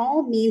they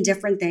all mean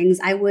different things.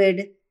 I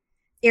would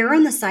err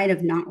on the side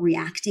of not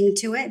reacting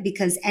to it,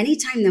 because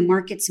anytime the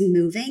market's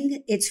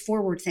moving, it's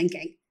forward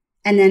thinking.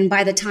 And then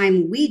by the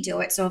time we do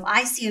it, so if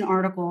I see an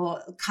article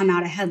come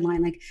out, a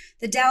headline like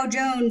the Dow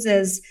Jones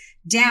is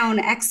down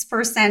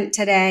X%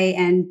 today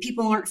and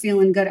people aren't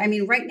feeling good. I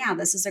mean, right now,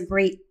 this is a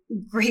great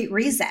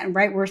reason,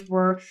 right?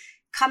 We're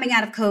coming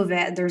out of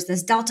COVID, there's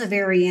this Delta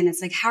variant.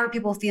 It's like, how are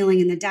people feeling?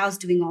 And the Dow's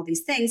doing all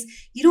these things.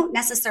 You don't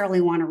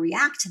necessarily want to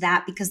react to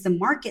that because the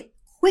market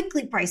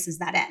quickly prices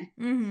that in.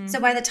 Mm-hmm.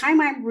 So by the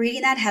time I'm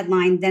reading that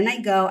headline, then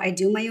I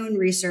do my own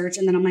research.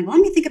 And then I'm like, well,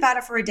 let me think about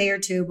it for a day or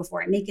two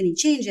before I make any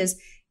changes.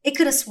 It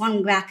could have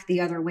swung back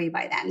the other way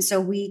by then. So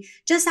we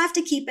just have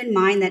to keep in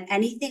mind that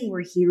anything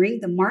we're hearing,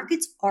 the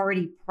market's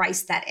already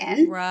priced that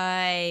in.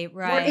 Right.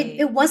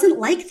 It wasn't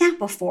like that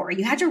before.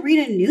 You had to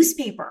read a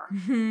newspaper.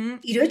 Mm-hmm.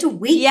 You had to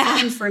wait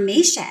for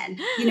information.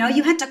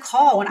 You had to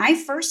call. When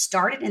I first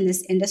started in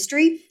this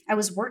industry, I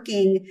was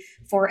working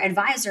for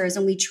advisors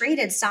and we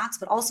traded stocks,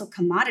 but also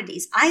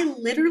commodities. I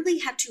literally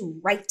had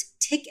to write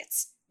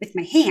tickets with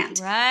my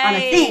hand on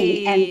a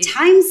thing and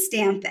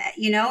timestamp it.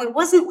 It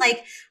wasn't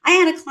like I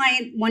had a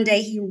client one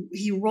day,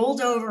 he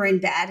rolled over in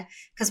bed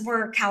because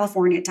we're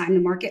California time, the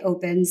market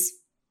opens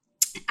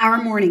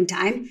our morning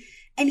time.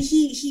 And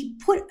he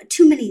put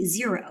too many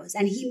zeros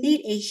and he made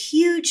a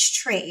huge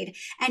trade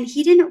and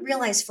he didn't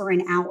realize for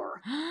an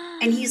hour.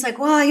 And he's like,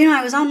 well,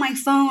 I was on my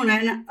phone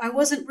and I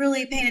wasn't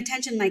really paying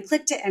attention and I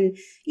clicked it. And,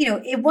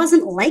 it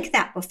wasn't like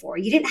that before.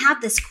 You didn't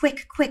have this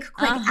quick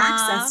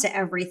access to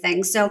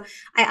everything. So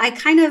I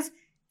kind of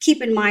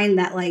keep in mind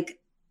that like,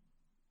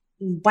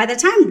 by the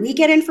time we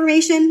get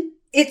information,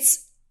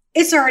 it's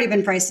already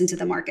been priced into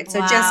the market. So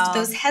just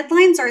those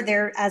headlines are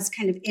there as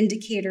kind of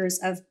indicators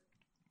of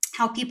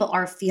how people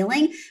are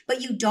feeling,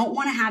 but you don't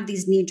want to have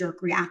these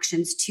knee-jerk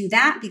reactions to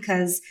that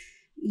because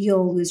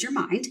you'll lose your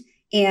mind.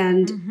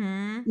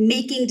 And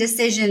making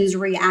decisions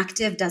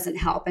reactive doesn't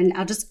help. And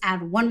I'll just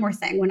add one more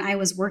thing. When I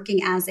was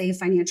working as a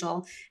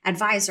financial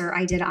advisor,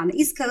 I did on the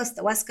East Coast,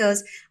 the West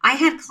Coast, I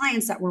had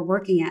clients that were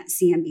working at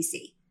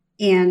CNBC.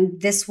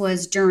 And this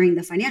was during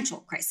the financial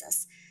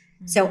crisis.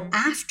 So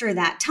after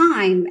that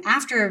time,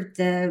 after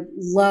the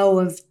low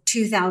of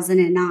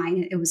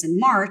 2009, it was in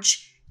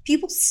March,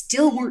 people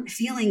still weren't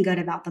feeling good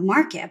about the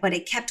market, but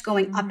it kept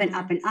going up and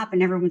up and up.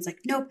 And everyone's like,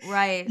 nope.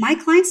 Right. My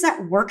clients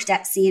that worked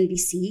at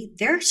CNBC,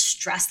 their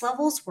stress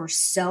levels were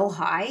so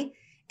high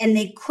and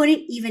they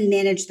couldn't even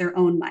manage their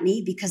own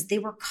money because they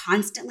were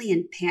constantly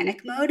in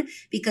panic mode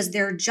because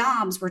their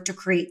jobs were to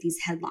create these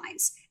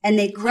headlines and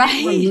they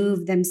couldn't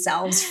remove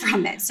themselves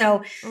from it.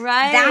 So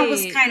that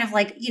was kind of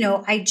like,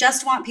 I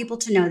just want people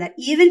to know that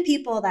even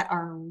people that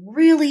are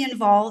really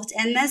involved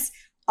in this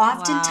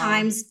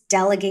oftentimes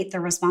delegate the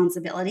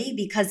responsibility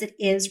because it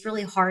is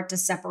really hard to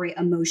separate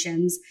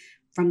emotions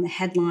from the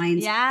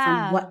headlines,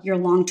 from what your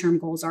long-term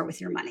goals are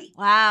with your money.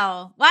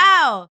 Wow.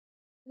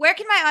 Where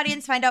can my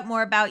audience find out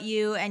more about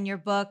you and your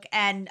book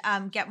and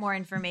get more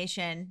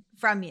information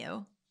from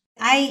you?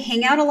 I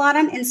hang out a lot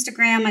on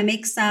Instagram. I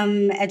make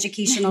some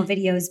educational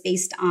videos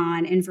based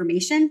on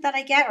information that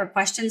I get or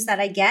questions that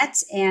I get.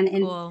 And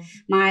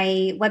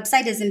my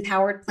website is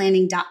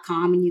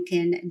empoweredplanning.com, and you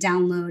can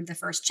download the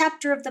first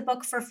chapter of the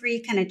book for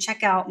free, kind of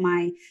check out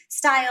my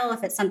style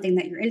if it's something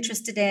that you're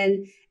interested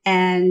in.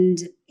 And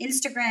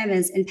Instagram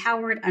is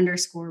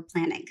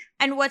empowered_planning.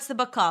 And what's the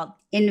book called?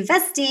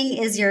 Investing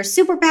is Your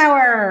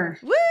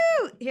Superpower.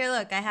 Woo! Here,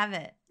 look, I have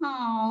it.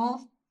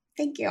 Oh,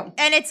 Thank you.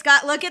 And it's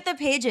got, look at the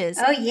pages.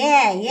 Oh,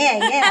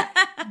 yeah.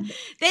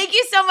 Thank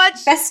you so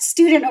much. Best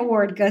Student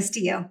Award goes to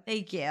you.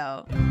 Thank you.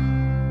 And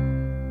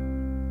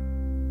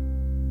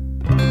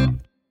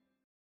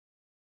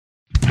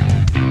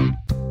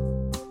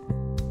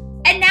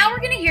now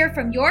we're going to hear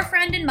from your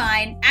friend and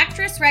mine,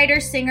 actress, writer,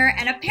 singer,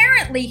 and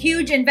apparently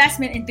huge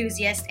investment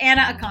enthusiast,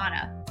 Anna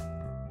Akana.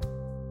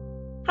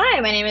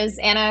 Hi, my name is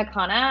Anna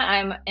Akana.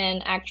 I'm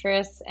an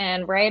actress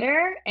and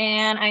writer,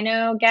 and I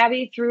know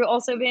Gabby through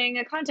also being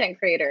a content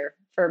creator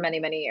for many,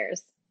 many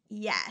years.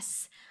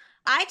 Yes.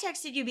 I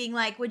texted you being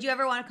like, would you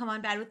ever want to come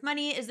on Bad with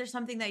Money? Is there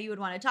something that you would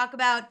want to talk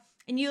about?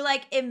 And you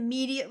like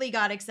immediately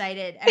got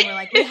excited and were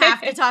like, we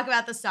have to talk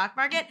about the stock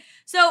market.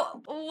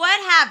 So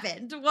what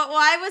happened?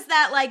 Why was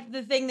that like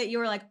the thing that you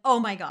were like, oh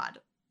my God?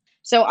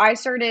 So I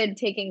started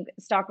taking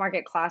stock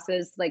market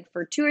classes like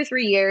for 2 or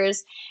 3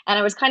 years, and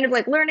I was kind of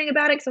like learning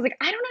about it because I was like,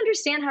 I don't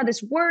understand how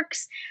this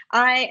works.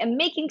 I am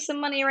making some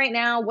money right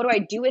now. What do I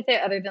do with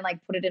it other than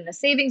like put it in a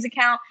savings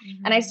account?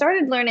 Mm-hmm. And I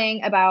started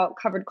learning about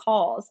covered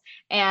calls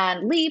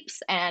and leaps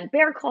and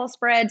bear call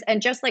spreads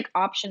and just like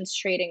options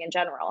trading in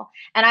general.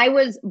 And I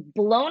was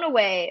blown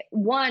away,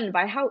 one,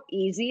 by how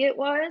easy it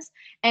was,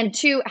 and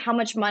two, how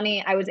much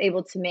money I was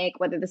able to make,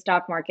 whether the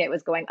stock market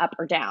was going up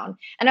or down.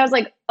 And I was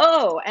like,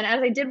 oh, and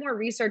as I did more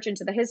research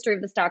into the history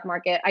of the stock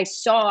market, I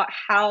saw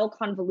how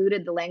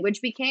convoluted the language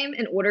became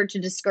in order to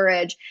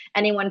discourage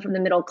anyone from the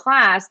middle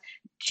class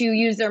to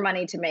use their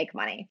money to make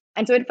money.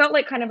 And so it felt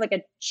like kind of like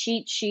a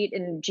cheat sheet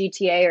in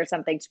GTA or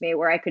something to me,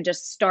 where I could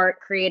just start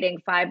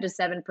creating 5 to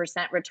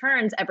 7%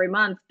 returns every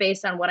month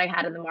based on what I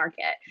had in the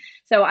market.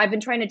 So I've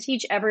been trying to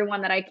teach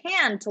everyone that I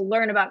can to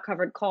learn about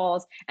covered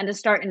calls and to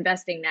start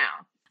investing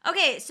now.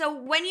 Okay, so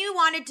when you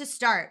wanted to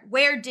start,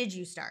 where did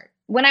you start?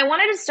 When I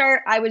wanted to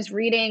start, I was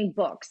reading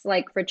books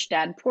like Rich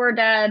Dad, Poor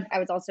Dad. I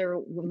was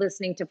also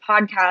listening to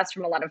podcasts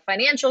from a lot of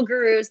financial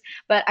gurus.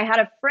 But I had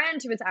a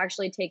friend who was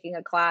actually taking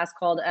a class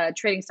called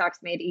Trading Stocks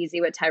Made Easy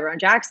with Tyrone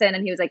Jackson.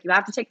 And he was like, you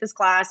have to take this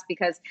class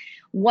because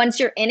once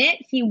you're in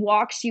it, he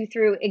walks you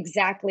through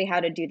exactly how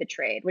to do the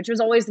trade, which was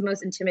always the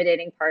most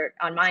intimidating part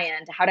on my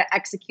end, how to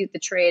execute the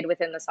trade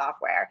within the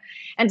software.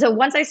 And so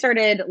once I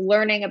started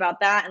learning about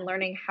that and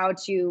learning how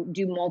to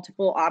do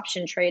multiple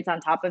option trades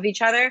on top of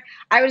each other,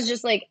 I was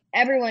just like,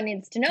 everyone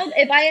needs to know.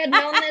 If I had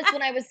known this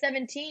when I was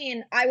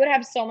 17, I would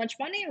have so much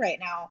money right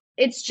now.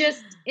 It's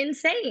just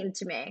insane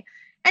to me.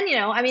 And, you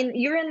know, I mean,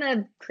 you're in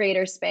the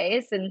creator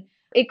space and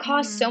it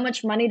costs so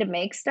much money to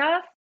make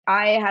stuff.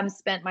 I have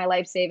spent my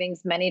life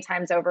savings many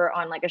times over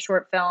on like a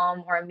short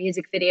film or a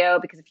music video,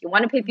 because if you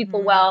want to pay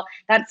people well,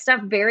 that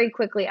stuff very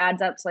quickly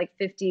adds up to like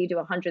 $50,000 to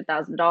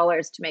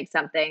 $100,000 to make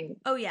something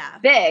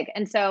big.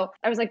 And so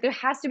I was like, there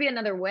has to be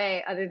another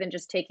way other than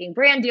just taking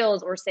brand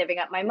deals or saving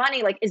up my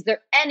money. Like, is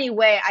there any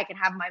way I can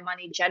have my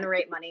money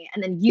generate money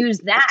and then use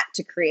that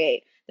to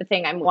create the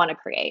thing I want to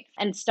create?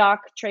 And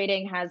stock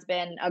trading has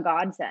been a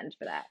godsend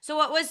for that. So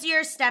what was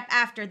your step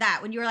after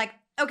that when you were like,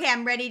 okay,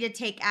 I'm ready to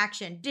take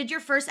action? Did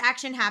your first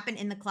action happen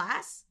in the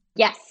class?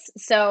 Yes.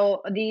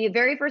 So the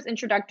very first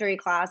introductory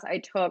class I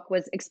took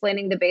was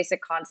explaining the basic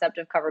concept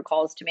of covered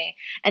calls to me.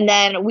 And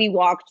then we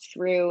walked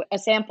through a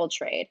sample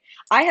trade.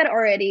 I had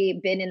already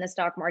been in the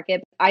stock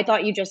market. I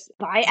thought you just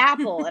buy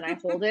Apple and I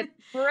hold it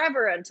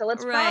forever until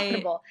it's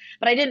profitable.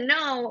 But I didn't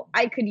know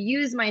I could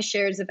use my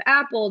shares of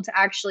Apple to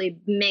actually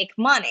make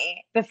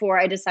money before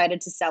I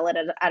decided to sell it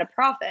at a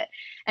profit.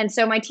 And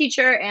so my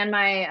teacher and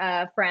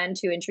my friend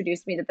who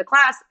introduced me to the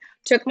class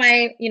took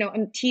my,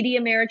 TD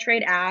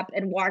Ameritrade app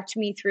and walked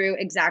me through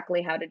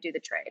exactly how to do the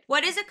trade.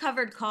 What is a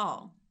covered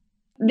call?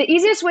 The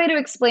easiest way to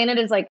explain it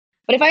is like,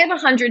 but if I have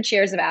 100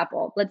 shares of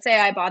Apple, let's say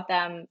I bought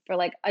them for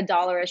like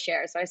 $1 a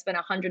share. So I spent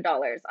 $100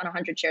 on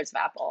 100 shares of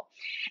Apple.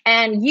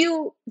 And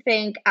you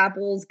think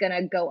Apple's going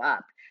to go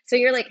up. So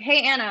you're like,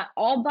 hey, Anna,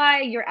 I'll buy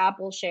your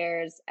Apple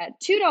shares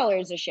at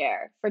 $2 a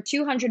share for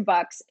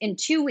 $200 in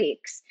 2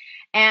 weeks.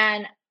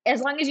 And as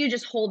long as you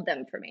just hold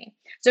them for me.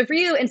 So for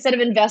you, instead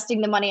of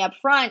investing the money up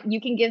front, you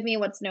can give me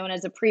what's known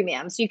as a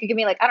premium. So you could give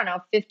me like, I don't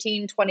know,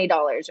 $15,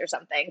 $20 or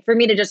something for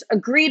me to just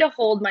agree to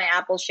hold my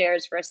Apple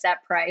shares for a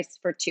set price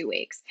for 2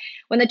 weeks.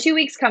 When the 2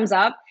 weeks comes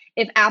up,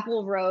 if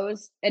Apple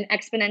rose an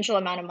exponential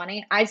amount of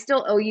money, I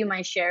still owe you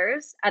my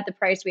shares at the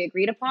price we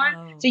agreed upon.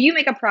 Oh. So you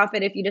make a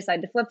profit if you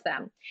decide to flip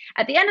them.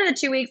 At the end of the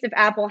 2 weeks, if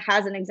Apple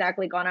hasn't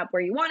exactly gone up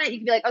where you want it, you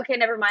can be like, okay,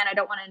 never mind. I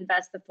don't want to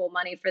invest the full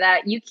money for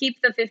that. You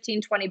keep the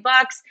 $15, $20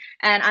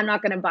 and I'm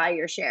not going to buy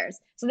your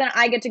shares. So then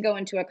I get to go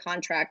into a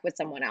contract with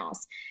someone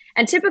else.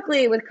 And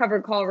typically with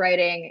covered call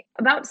writing,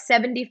 about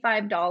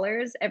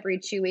 $75 every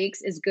 2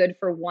 weeks is good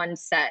for one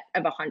set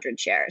of 100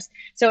 shares.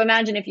 So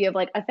imagine if you have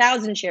like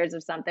 1,000 shares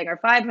of something or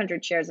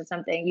 500 shares of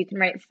something, you can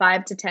write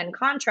 5 to 10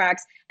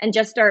 contracts and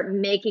just start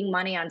making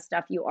money on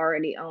stuff you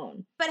already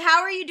own. But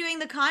how are you doing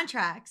the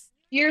contracts?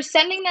 You're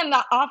sending them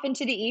off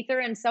into the ether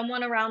and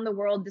someone around the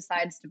world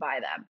decides to buy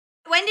them.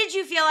 When did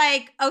you feel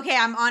like, okay,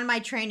 I'm on my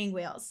training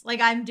wheels?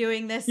 Like I'm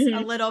doing this a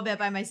little bit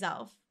by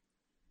myself?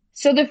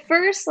 So the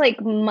first like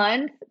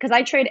month, because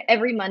I trade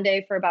every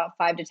Monday for about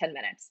 5 to 10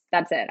 minutes.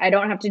 That's it. I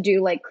don't have to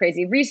do like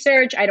crazy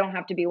research. I don't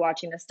have to be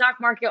watching the stock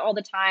market all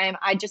the time.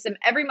 I just am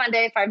every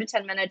Monday, 5 to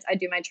 10 minutes. I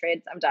do my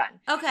trades. I'm done.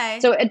 Okay.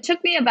 So it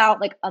took me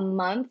about like a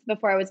month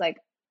before I was like,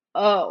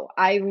 oh,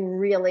 I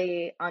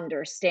really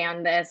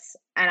understand this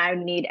and I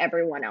need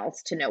everyone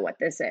else to know what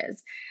this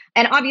is.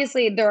 And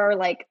obviously there are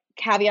like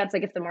caveats,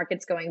 like if the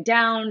market's going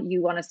down,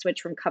 you want to switch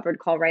from covered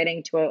call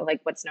writing to like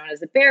what's known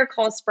as a bear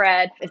call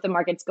spread. If the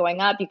market's going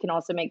up, you can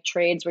also make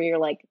trades where you're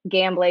like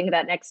gambling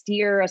that next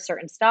year a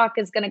certain stock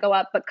is going to go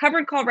up. But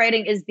covered call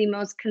writing is the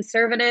most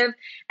conservative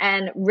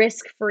and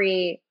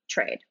risk-free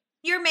trade.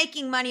 You're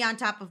making money on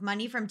top of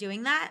money from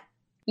doing that?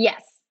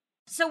 Yes.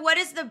 So what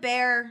is the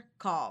bear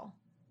call?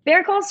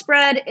 Bear call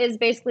spread is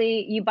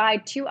basically you buy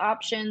two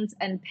options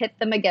and pit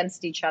them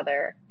against each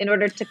other in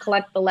order to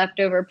collect the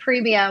leftover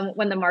premium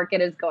when the market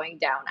is going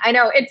down. I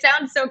know it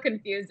sounds so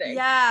confusing.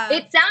 Yeah.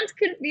 It sounds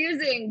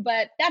confusing,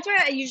 but that's why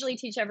I usually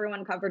teach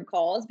everyone covered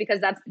calls,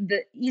 because that's the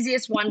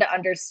easiest one to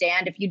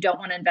understand if you don't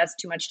want to invest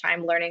too much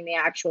time learning the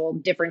actual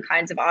different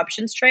kinds of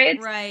options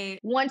trades. Right.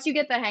 Once you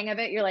get the hang of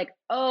it, you're like,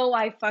 oh,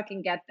 I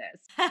fucking get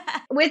this.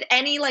 With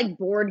any like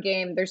board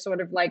game, there's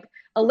sort of like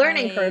a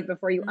learning curve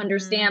before you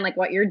understand like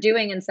what you're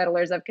doing in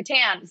Settlers of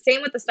Catan.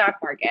 Same with the stock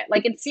market.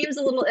 Like it seems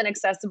a little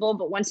inaccessible,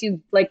 but once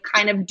you like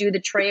kind of do the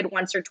trade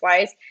once or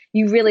twice,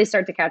 you really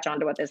start to catch on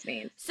to what this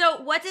means.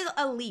 So what is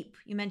a leap?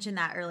 You mentioned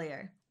that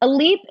earlier. A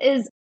leap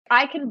is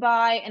I can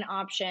buy an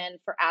option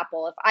for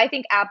Apple. If I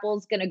think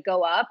Apple's going to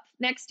go up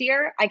next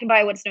year, I can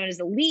buy what's known as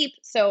a leap.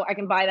 So I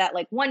can buy that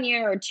like 1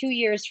 year or 2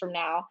 years from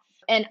now.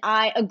 And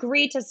I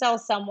agree to sell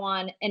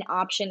someone an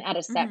option at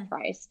a set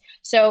price.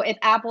 So if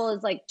Apple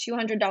is like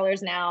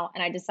 $200 now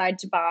and I decide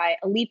to buy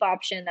a leap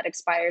option that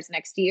expires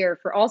next year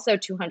for also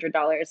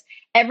 $200,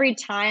 every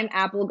time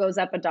Apple goes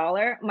up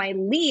 $1, my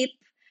leap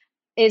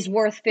is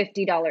worth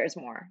 $50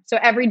 more. So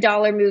every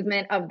dollar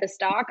movement of the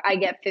stock, I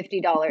get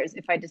 $50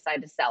 if I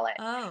decide to sell it.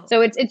 Oh.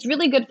 So it's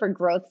really good for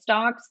growth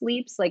stocks,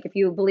 leaps. Like if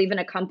you believe in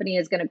a company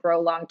is going to grow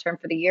long-term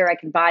for the year, I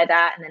can buy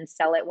that and then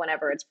sell it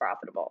whenever it's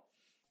profitable.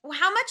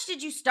 How much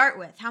did you start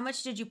with? How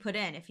much did you put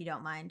in, if you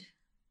don't mind?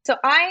 So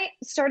I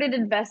started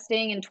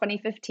investing in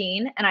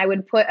 2015 and I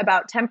would put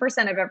about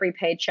 10% of every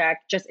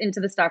paycheck just into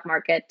the stock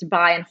market to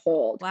buy and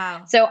hold.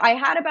 Wow. So I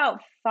had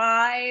about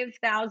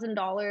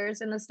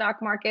 $5,000 in the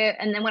stock market.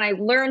 And then when I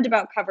learned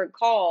about covered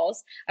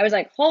calls, I was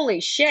like,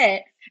 holy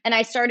shit. And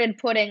I started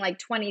putting like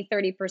 20,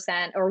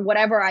 30% or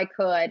whatever I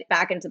could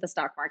back into the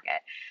stock market.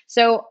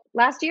 So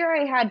last year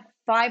I had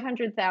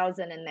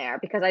 500,000 in there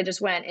because I just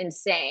went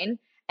insane.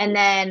 And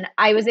then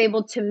I was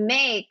able to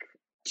make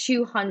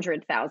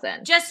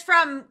 200,000 just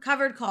from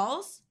covered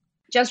calls.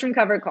 Just from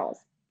covered calls.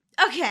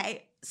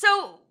 Okay,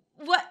 so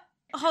what?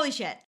 Holy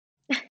shit!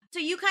 So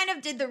you kind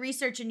of did the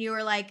research, and you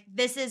were like,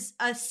 "This is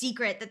a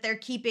secret that they're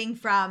keeping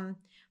from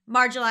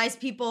marginalized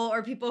people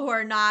or people who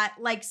are not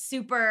like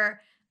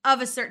super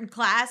of a certain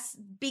class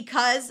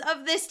because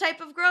of this type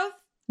of growth."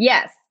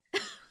 Yes,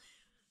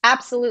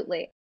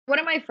 absolutely. One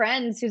of my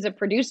friends who's a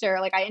producer,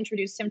 like I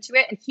introduced him to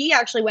it, and he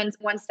actually went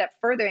one step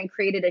further and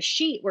created a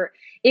sheet where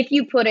if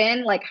you put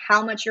in like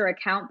how much your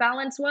account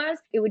balance was,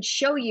 it would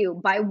show you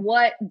by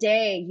what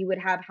day you would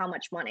have how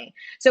much money.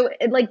 So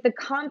like the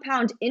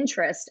compound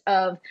interest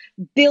of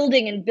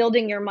building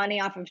your money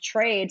off of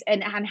trades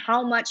and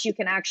how much you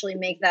can actually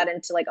make that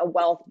into like a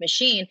wealth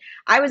machine.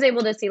 I was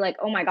able to see like,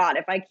 oh my God,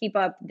 if I keep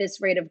up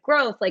this rate of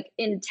growth, like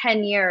in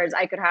 10 years,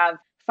 I could have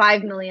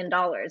 $5 million in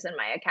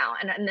my account.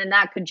 And then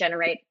that could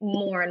generate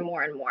more and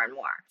more and more and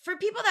more. For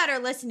people that are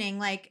listening,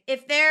 like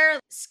if they're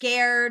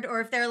scared or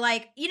if they're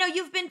like, you know,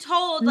 you've been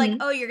told like,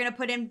 oh, you're going to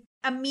put in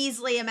a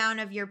measly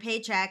amount of your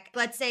paycheck.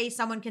 Let's say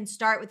someone can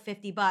start with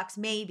 $50,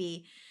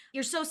 maybe.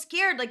 You're so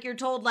scared. Like you're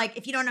told like,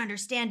 if you don't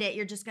understand it,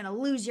 you're just going to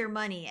lose your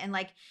money. And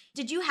like,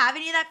 did you have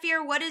any of that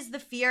fear? What is the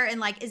fear? And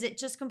like, is it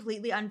just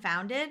completely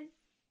unfounded?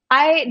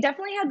 I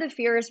definitely had the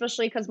fear,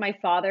 especially because my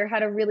father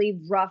had a really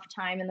rough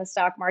time in the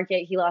stock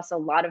market. He lost a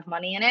lot of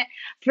money in it.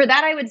 For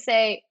that, I would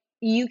say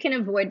you can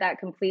avoid that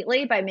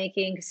completely by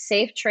making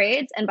safe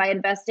trades and by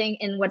investing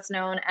in what's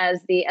known as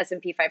the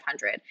S&P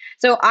 500.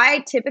 So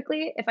I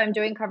typically, if I'm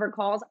doing covered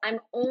calls, I'm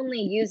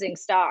only using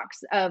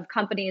stocks of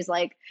companies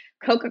like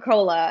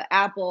Coca-Cola,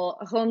 Apple,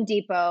 Home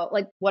Depot,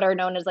 like what are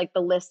known as like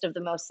the list of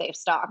the most safe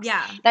stocks.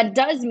 Yeah. That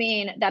does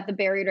mean that the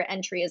barrier to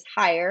entry is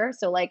higher.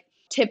 So like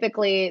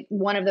typically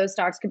one of those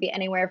stocks could be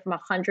anywhere from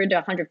 $100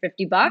 to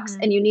 $150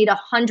 and you need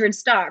 100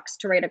 stocks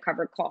to write a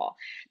covered call.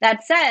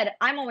 That said,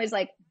 I'm always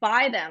like,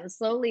 buy them,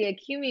 slowly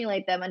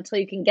accumulate them until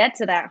you can get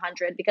to that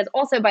 100, because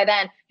also by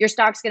then your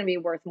stock's going to be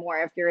worth more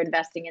if you're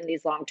investing in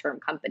these long-term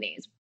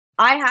companies.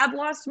 I have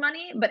lost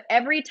money, but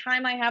every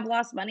time I have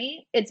lost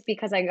money, it's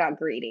because I got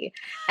greedy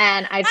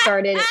and I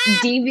started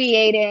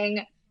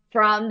deviating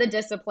from the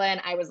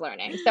discipline I was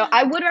learning. So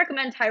I would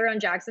recommend Tyrone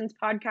Jackson's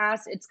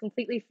podcast. It's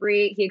completely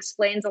free. He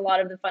explains a lot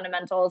of the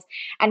fundamentals.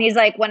 And he's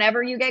like,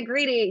 whenever you get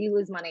greedy, you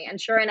lose money.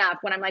 And sure enough,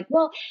 when I'm like,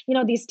 well,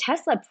 these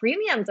Tesla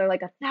premiums are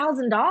like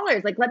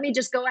 $1,000. Like, let me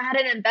just go ahead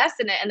and invest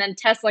in it. And then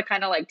Tesla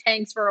kind of like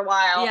tanks for a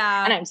while.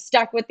 Yeah. And I'm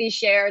stuck with these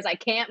shares I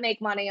can't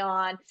make money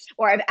on.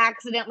 Or I've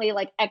accidentally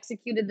like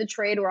executed the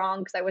trade wrong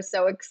because I was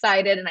so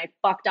excited and I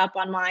fucked up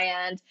on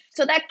my end.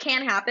 So that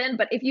can happen.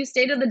 But if you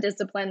stay to the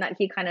discipline that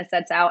he kind of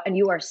sets out and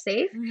you are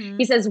safe,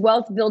 he says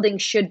wealth building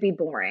should be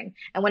boring.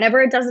 And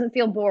whenever it doesn't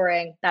feel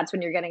boring, that's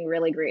when you're getting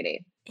really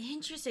greedy.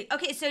 Interesting.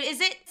 Okay, so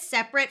is it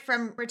separate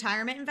from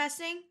retirement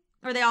investing,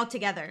 or are they all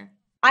together?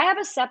 I have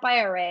a SEP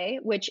IRA,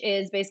 which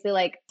is basically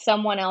like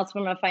someone else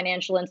from a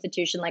financial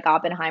institution like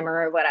Oppenheimer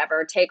or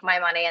whatever, take my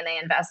money and they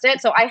invest it.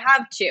 So I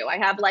have two. I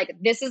have like,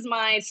 this is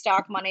my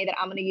stock money that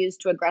I'm going to use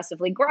to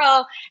aggressively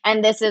grow.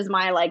 And this is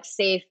my like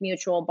safe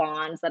mutual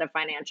bonds that a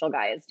financial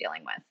guy is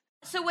dealing with.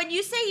 So when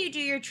you say you do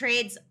your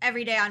trades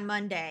every day on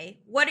Monday,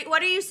 what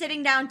are you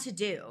sitting down to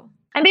do?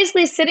 I'm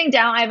basically sitting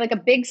down. I have like a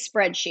big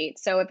spreadsheet.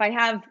 So if I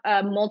have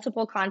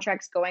multiple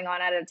contracts going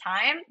on at a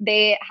time,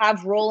 they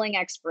have rolling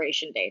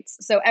expiration dates.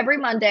 So every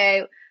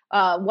Monday,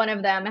 one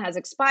of them has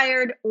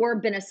expired or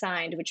been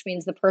assigned, which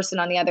means the person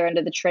on the other end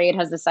of the trade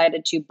has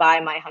decided to buy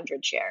my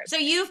 100 shares. So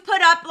you've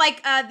put up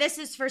like, this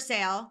is for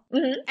sale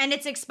and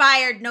it's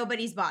expired.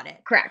 Nobody's bought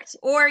it. Correct.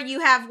 Or you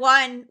have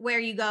one where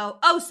you go,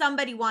 oh,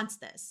 somebody wants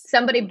this.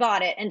 Somebody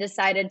bought it and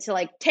decided to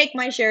like take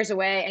my shares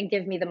away and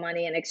give me the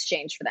money in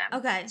exchange for them.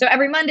 Okay. So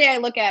every Monday I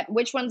look at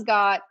which ones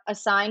got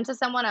assigned to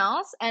someone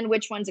else and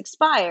which ones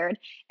expired.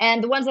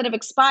 And the ones that have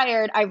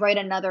expired, I write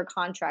another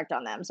contract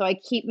on them. So I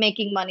keep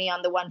making money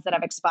on the ones that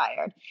have expired.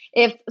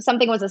 If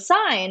something was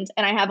assigned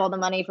and I have all the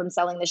money from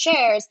selling the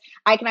shares,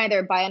 I can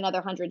either buy another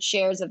 100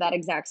 shares of that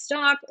exact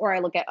stock, or I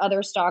look at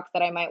other stocks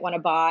that I might want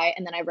to buy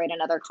and then I write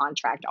another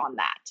contract on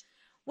that.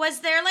 Was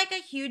there like a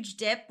huge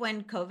dip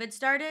when COVID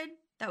started?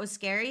 That was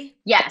scary?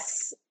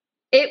 Yes.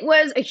 It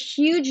was a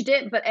huge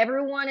dip, but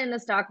everyone in the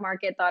stock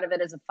market thought of it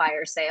as a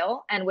fire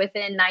sale. And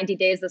within 90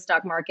 days, the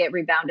stock market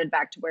rebounded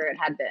back to where it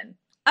had been.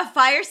 A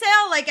fire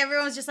sale? Like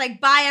everyone was just like,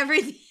 buy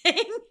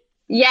everything?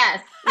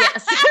 Yes.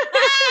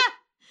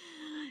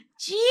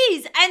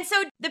 Jeez. And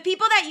so the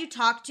people that you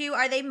talk to,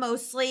 are they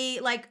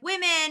mostly like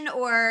women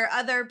or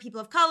other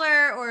people of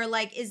color? Or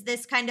like, is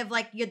this kind of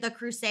like the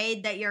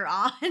crusade that you're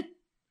on?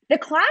 The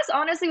class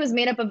honestly was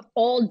made up of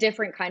all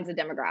different kinds of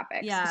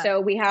demographics. Yeah.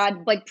 So we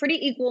had like pretty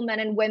equal men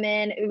and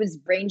women. It was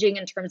ranging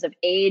in terms of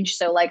age.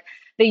 So like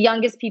the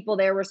youngest people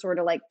there were sort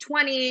of like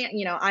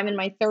 20, I'm in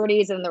my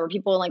 30s, and there were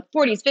people in like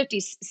 40s,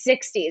 50s,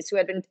 60s who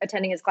had been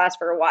attending his class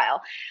for a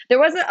while. There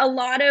was a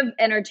lot of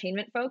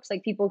entertainment folks,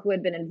 like people who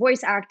had been in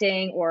voice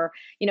acting or,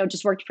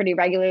 just worked pretty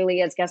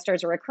regularly as guest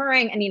stars or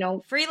recurring, and,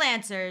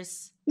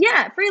 freelancers.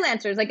 Yeah,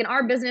 freelancers, like in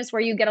our business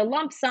where you get a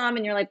lump sum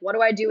and you're like, what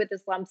do I do with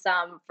this lump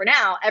sum for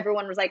now?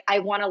 Everyone was like, I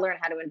want to learn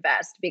how to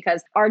invest,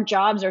 because our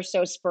jobs are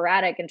so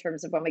sporadic in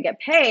terms of when we get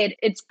paid.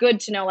 It's good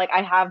to know, like,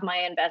 I have my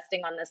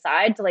investing on the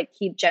side to like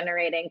keep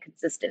generating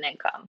consistent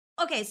income.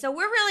 Okay, so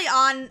we're really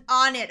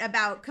on it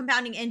about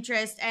compounding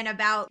interest and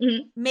about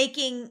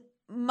making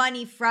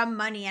money from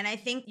money. And I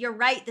think you're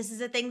right. This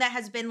is a thing that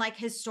has been like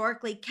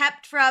historically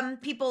kept from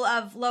people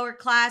of lower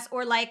class,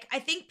 or like, I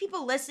think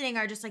people listening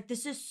are just like,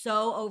 this is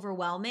so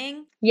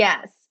overwhelming.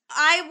 Yes.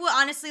 I will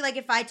honestly, like,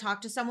 if I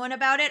talk to someone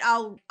about it,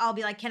 I'll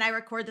be like, can I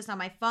record this on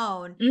my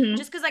phone?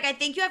 Just because like, I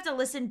think you have to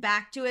listen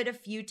back to it a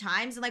few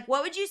times. And like,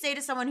 what would you say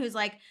to someone who's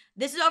like,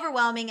 this is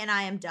overwhelming and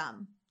I am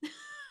dumb?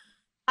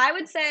 I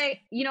would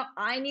say,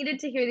 I needed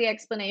to hear the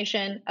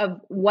explanation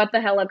of what the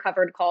hell a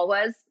covered call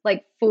was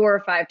like 4 or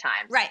 5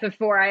 times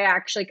before I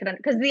actually could,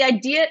 because the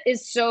idea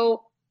is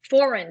so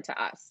foreign to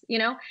us,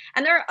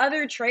 and there are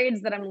other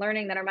trades that I'm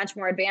learning that are much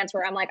more advanced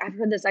where I'm like, I've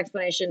heard this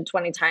explanation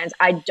 20 times.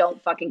 I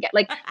don't fucking get,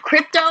 like,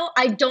 crypto.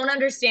 I don't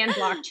understand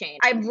blockchain.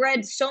 I've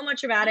read so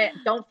much about it.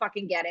 Don't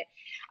fucking get it.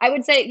 I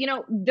would say,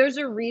 there's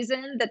a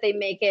reason that they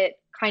make it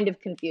kind of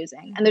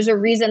confusing. And there's a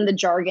reason the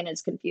jargon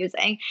is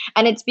confusing.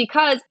 And it's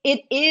because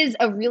it is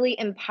a really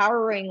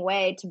empowering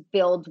way to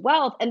build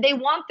wealth. And they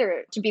want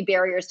there to be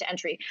barriers to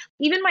entry.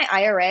 Even my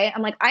IRA,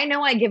 I'm like, I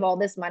know I give all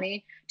this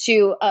money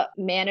to a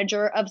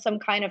manager of some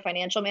kind of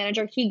financial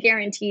manager. He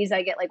guarantees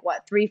I get like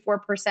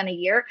 3-4% a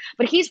year,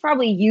 but he's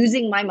probably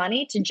using my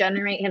money to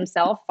generate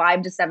himself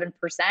 5 to 7%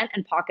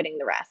 and pocketing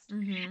the rest.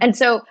 And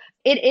so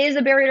it is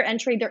a barrier to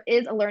entry. There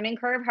is a learning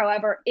curve.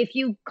 However, if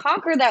you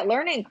conquer that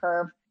learning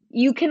curve,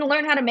 you can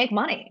learn how to make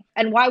money.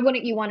 And why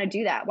wouldn't you want to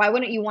do that? Why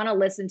wouldn't you want to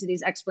listen to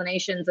these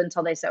explanations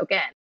until they soak in?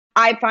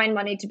 I find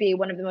money to be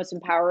one of the most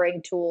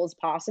empowering tools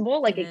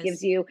possible. Like, it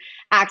gives you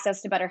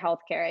access to better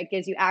healthcare. It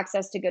gives you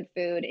access to good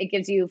food. It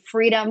gives you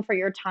freedom for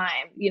your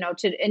time,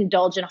 to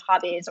indulge in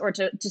hobbies or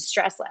to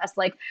stress less.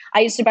 Like, I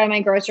used to buy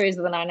my groceries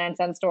at the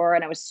 99-cent store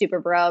and I was super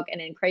broke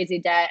and in crazy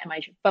debt and my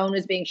phone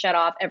was being shut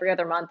off every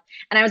other month.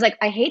 And I was like,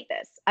 I hate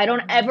this. I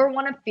don't ever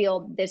want to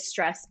feel this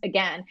stress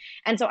again.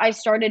 And so I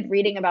started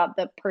reading about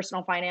the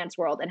personal finance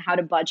world and how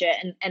to budget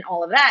and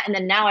all of that. And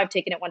then now I've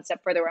taken it one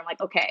step further where I'm like,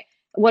 okay,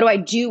 what do I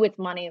do with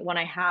money when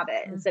I have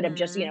it instead of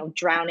just,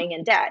 drowning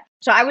in debt?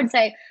 So I would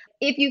say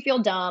if you feel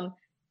dumb,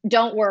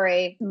 don't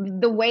worry.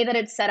 The way that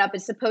it's set up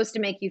is supposed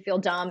to make you feel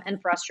dumb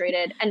and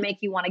frustrated and make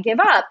you want to give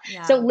up.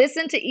 Yeah. So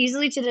listen to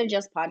Easily to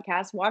Digest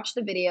podcast, watch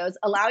the videos,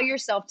 allow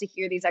yourself to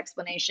hear these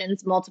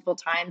explanations multiple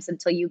times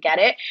until you get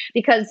it.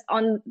 Because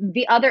on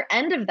the other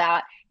end of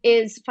that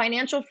is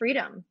financial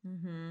freedom.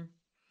 Mm-hmm.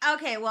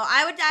 Okay, well,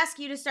 I would ask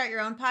you to start your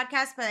own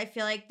podcast, but I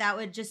feel like that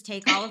would just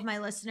take all of my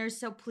listeners,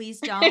 so please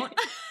don't.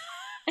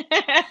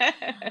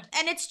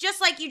 And it's just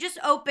like you just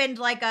opened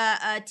like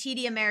a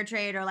TD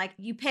Ameritrade, or like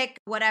you pick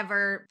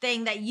whatever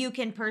thing that you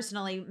can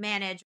personally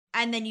manage,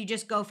 and then you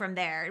just go from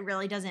there. It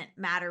really doesn't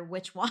matter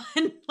which one.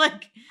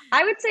 Like,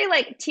 I would say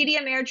like TD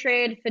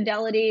Ameritrade,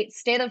 Fidelity,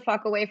 stay the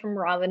fuck away from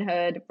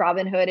Robinhood.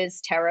 Robinhood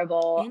is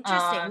terrible.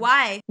 Interesting.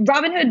 Why?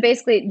 Robinhood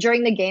basically,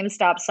 during the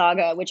GameStop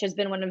saga, which has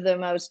been one of the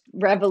most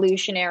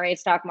revolutionary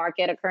stock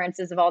market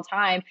occurrences of all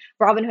time,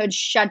 Robinhood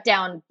shut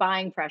down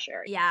buying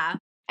pressure. Yeah.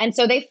 And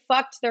so they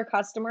fucked their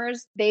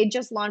customers. They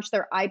just launched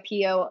their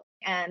IPO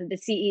and the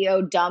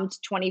CEO dumped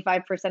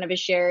 25% of his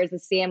shares.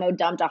 The CMO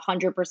dumped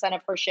 100%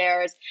 of her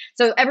shares.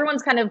 So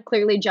everyone's kind of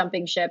clearly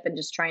jumping ship and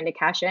just trying to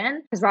cash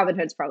in because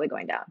Robinhood's probably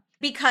going down.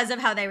 Because of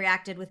how they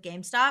reacted with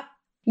GameStop?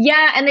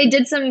 Yeah, and they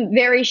did some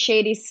very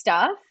shady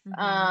stuff.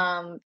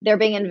 Mm-hmm. They're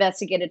being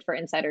investigated for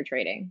insider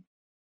trading.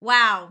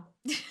 Wow.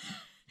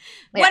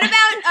 What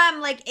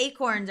about like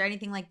Acorns or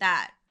anything like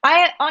that?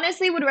 I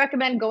honestly would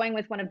recommend going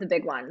with one of the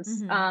big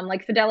ones,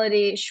 like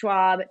Fidelity,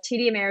 Schwab,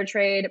 TD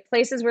Ameritrade,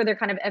 places where they're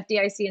kind of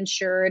FDIC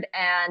insured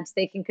and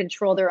they can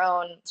control their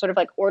own sort of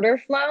like order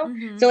flow.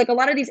 So like a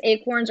lot of these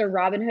Acorns or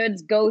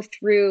Robinhoods go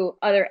through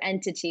other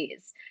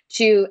entities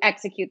to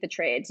execute the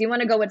trades. You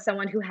want to go with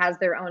someone who has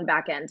their own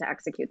back end to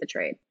execute the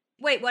trade.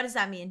 Wait, what does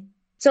that mean?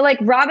 So like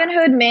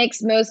Robinhood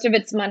makes most of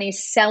its money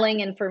selling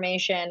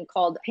information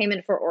called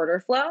payment for order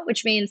flow,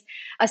 which means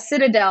a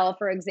Citadel,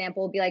 for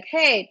example, will be like,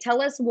 hey,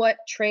 tell us what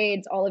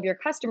trades all of your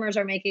customers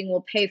are making.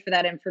 We'll pay for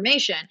that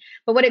information.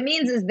 But what it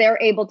means is they're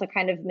able to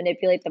kind of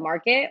manipulate the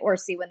market or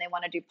see when they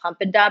want to do pump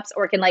and dumps,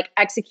 or can like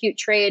execute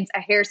trades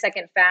a hair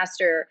second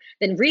faster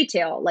than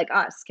retail like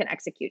us can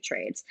execute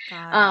trades.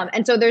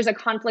 And so there's a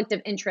conflict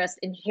of interest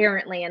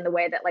inherently in the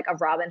way that like a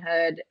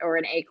Robinhood or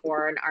an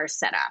Acorn are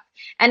set up.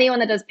 Anyone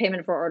that does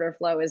payment for order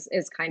flow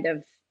is kind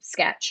of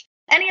sketch.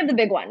 Any of the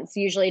big ones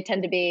usually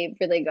tend to be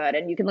really good.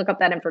 And you can look up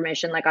that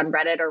information like on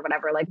Reddit or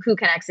whatever, like who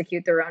can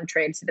execute their own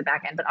trades to the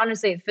back end. But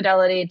honestly,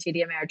 Fidelity,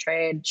 TD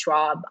Ameritrade,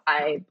 Schwab,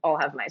 I all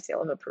have my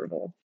seal of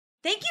approval.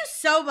 Thank you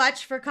so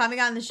much for coming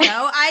on the show.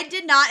 I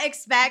did not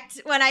expect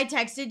when I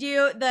texted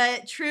you the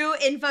true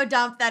info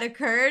dump that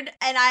occurred.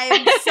 And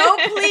I'm so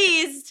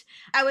pleased.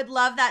 I would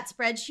love that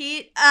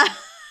spreadsheet.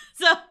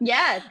 So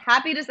yes,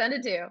 happy to send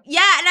it to you.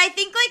 Yeah, and I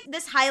think like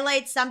this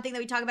highlights something that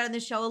we talk about in the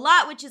show a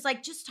lot, which is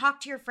like just talk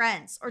to your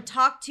friends or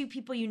talk to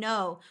people you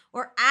know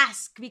or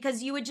ask,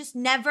 because you would just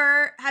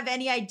never have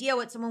any idea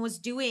what someone was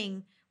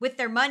doing with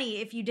their money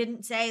if you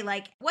didn't say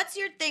like, what's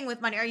your thing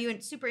with money? Are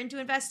you super into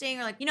investing?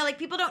 Or like, like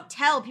people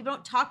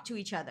don't talk to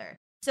each other.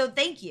 So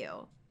thank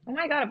you. Oh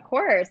my God, of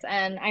course.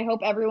 And I hope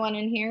everyone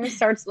in here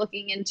starts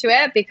looking into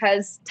it,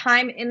 because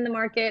time in the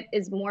market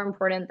is more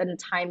important than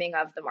timing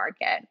of the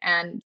market,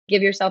 and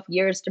give yourself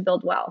years to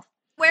build wealth.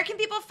 Where can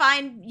people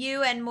find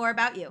you and more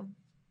about you?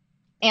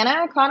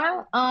 Anna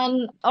Akana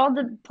on all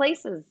the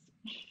places.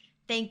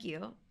 Thank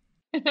you.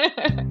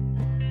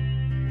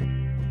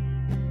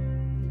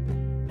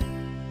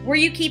 Were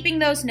you keeping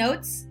those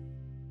notes?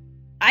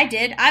 I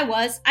did. I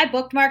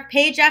bookmarked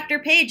page after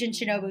page in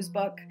Shinobu's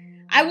book.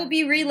 I will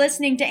be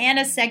re-listening to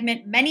Anna's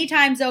segment many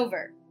times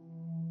over.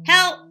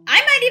 Hell,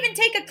 I might even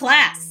take a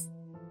class.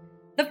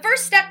 The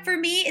first step for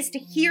me is to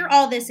hear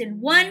all this in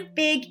one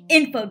big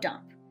info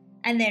dump,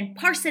 and then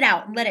parse it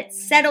out and let it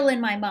settle in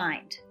my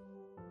mind.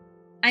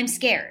 I'm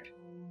scared.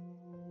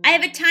 I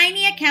have a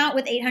tiny account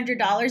with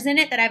 $800 in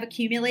it that I've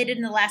accumulated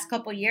in the last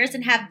couple years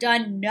and have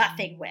done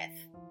nothing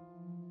with.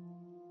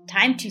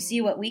 Time to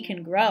see what we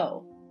can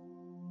grow.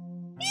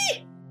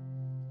 Eeh!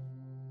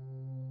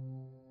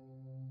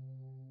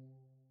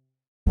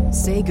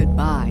 Say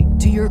goodbye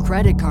to your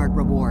credit card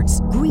rewards.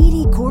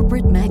 Greedy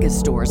corporate mega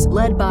stores,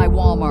 led by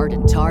Walmart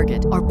and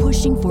Target, are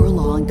pushing for a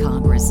law in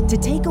Congress to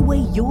take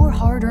away your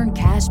hard-earned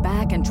cash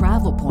back and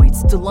travel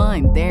points to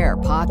line their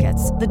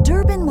pockets. The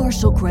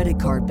Durbin-Marshall credit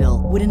card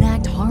bill would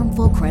enact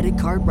harmful credit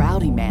card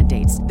routing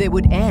mandates that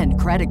would end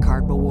credit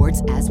card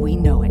rewards as we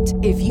know it.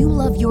 If you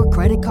love your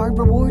credit card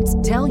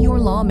rewards, tell your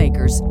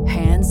lawmakers,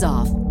 hands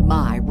off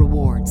my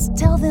rewards.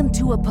 Tell them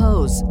to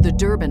oppose the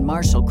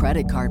Durbin-Marshall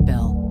credit card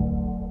bill.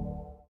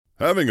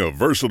 Having a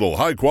versatile,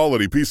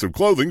 high-quality piece of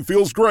clothing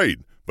feels great,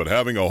 but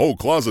having a whole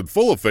closet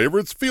full of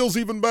favorites feels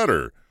even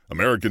better.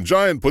 American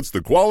Giant puts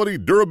the quality,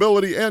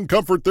 durability, and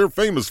comfort they're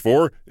famous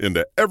for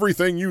into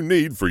everything you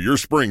need for your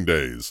spring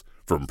days.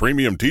 From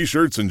premium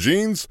t-shirts and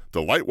jeans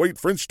to lightweight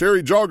French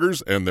terry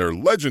joggers and their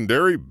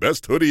legendary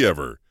best hoodie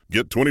ever.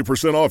 Get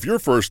 20% off your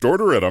first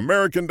order at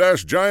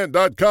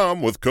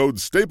American-Giant.com with code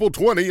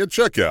STAPLE20 at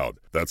checkout.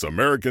 That's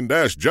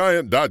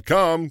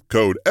American-Giant.com,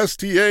 code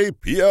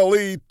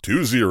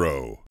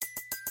STAPLE20.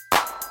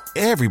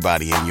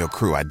 Everybody in your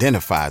crew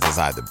identifies as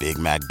either Big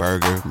Mac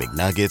Burger,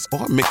 McNuggets,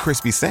 or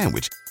McCrispy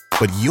Sandwich.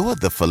 But you're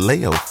the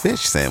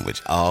Filet-O-Fish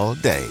Sandwich all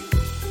day.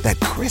 That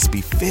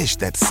crispy fish,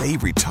 that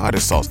savory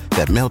tartar sauce,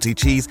 that melty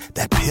cheese,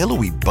 that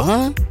pillowy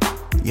bun.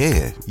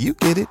 Yeah, you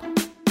get it.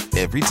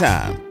 Every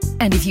time.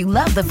 And if you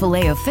love the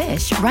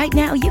Filet-O-Fish, right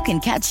now you can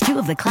catch 2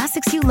 of the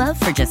classics you love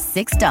for just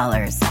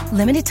 $6.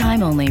 Limited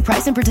time only.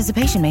 Price and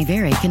participation may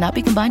vary. Cannot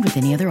be combined with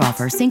any other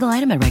offer. Single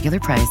item at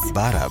regular price.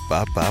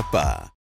 Ba-da-ba-ba-ba.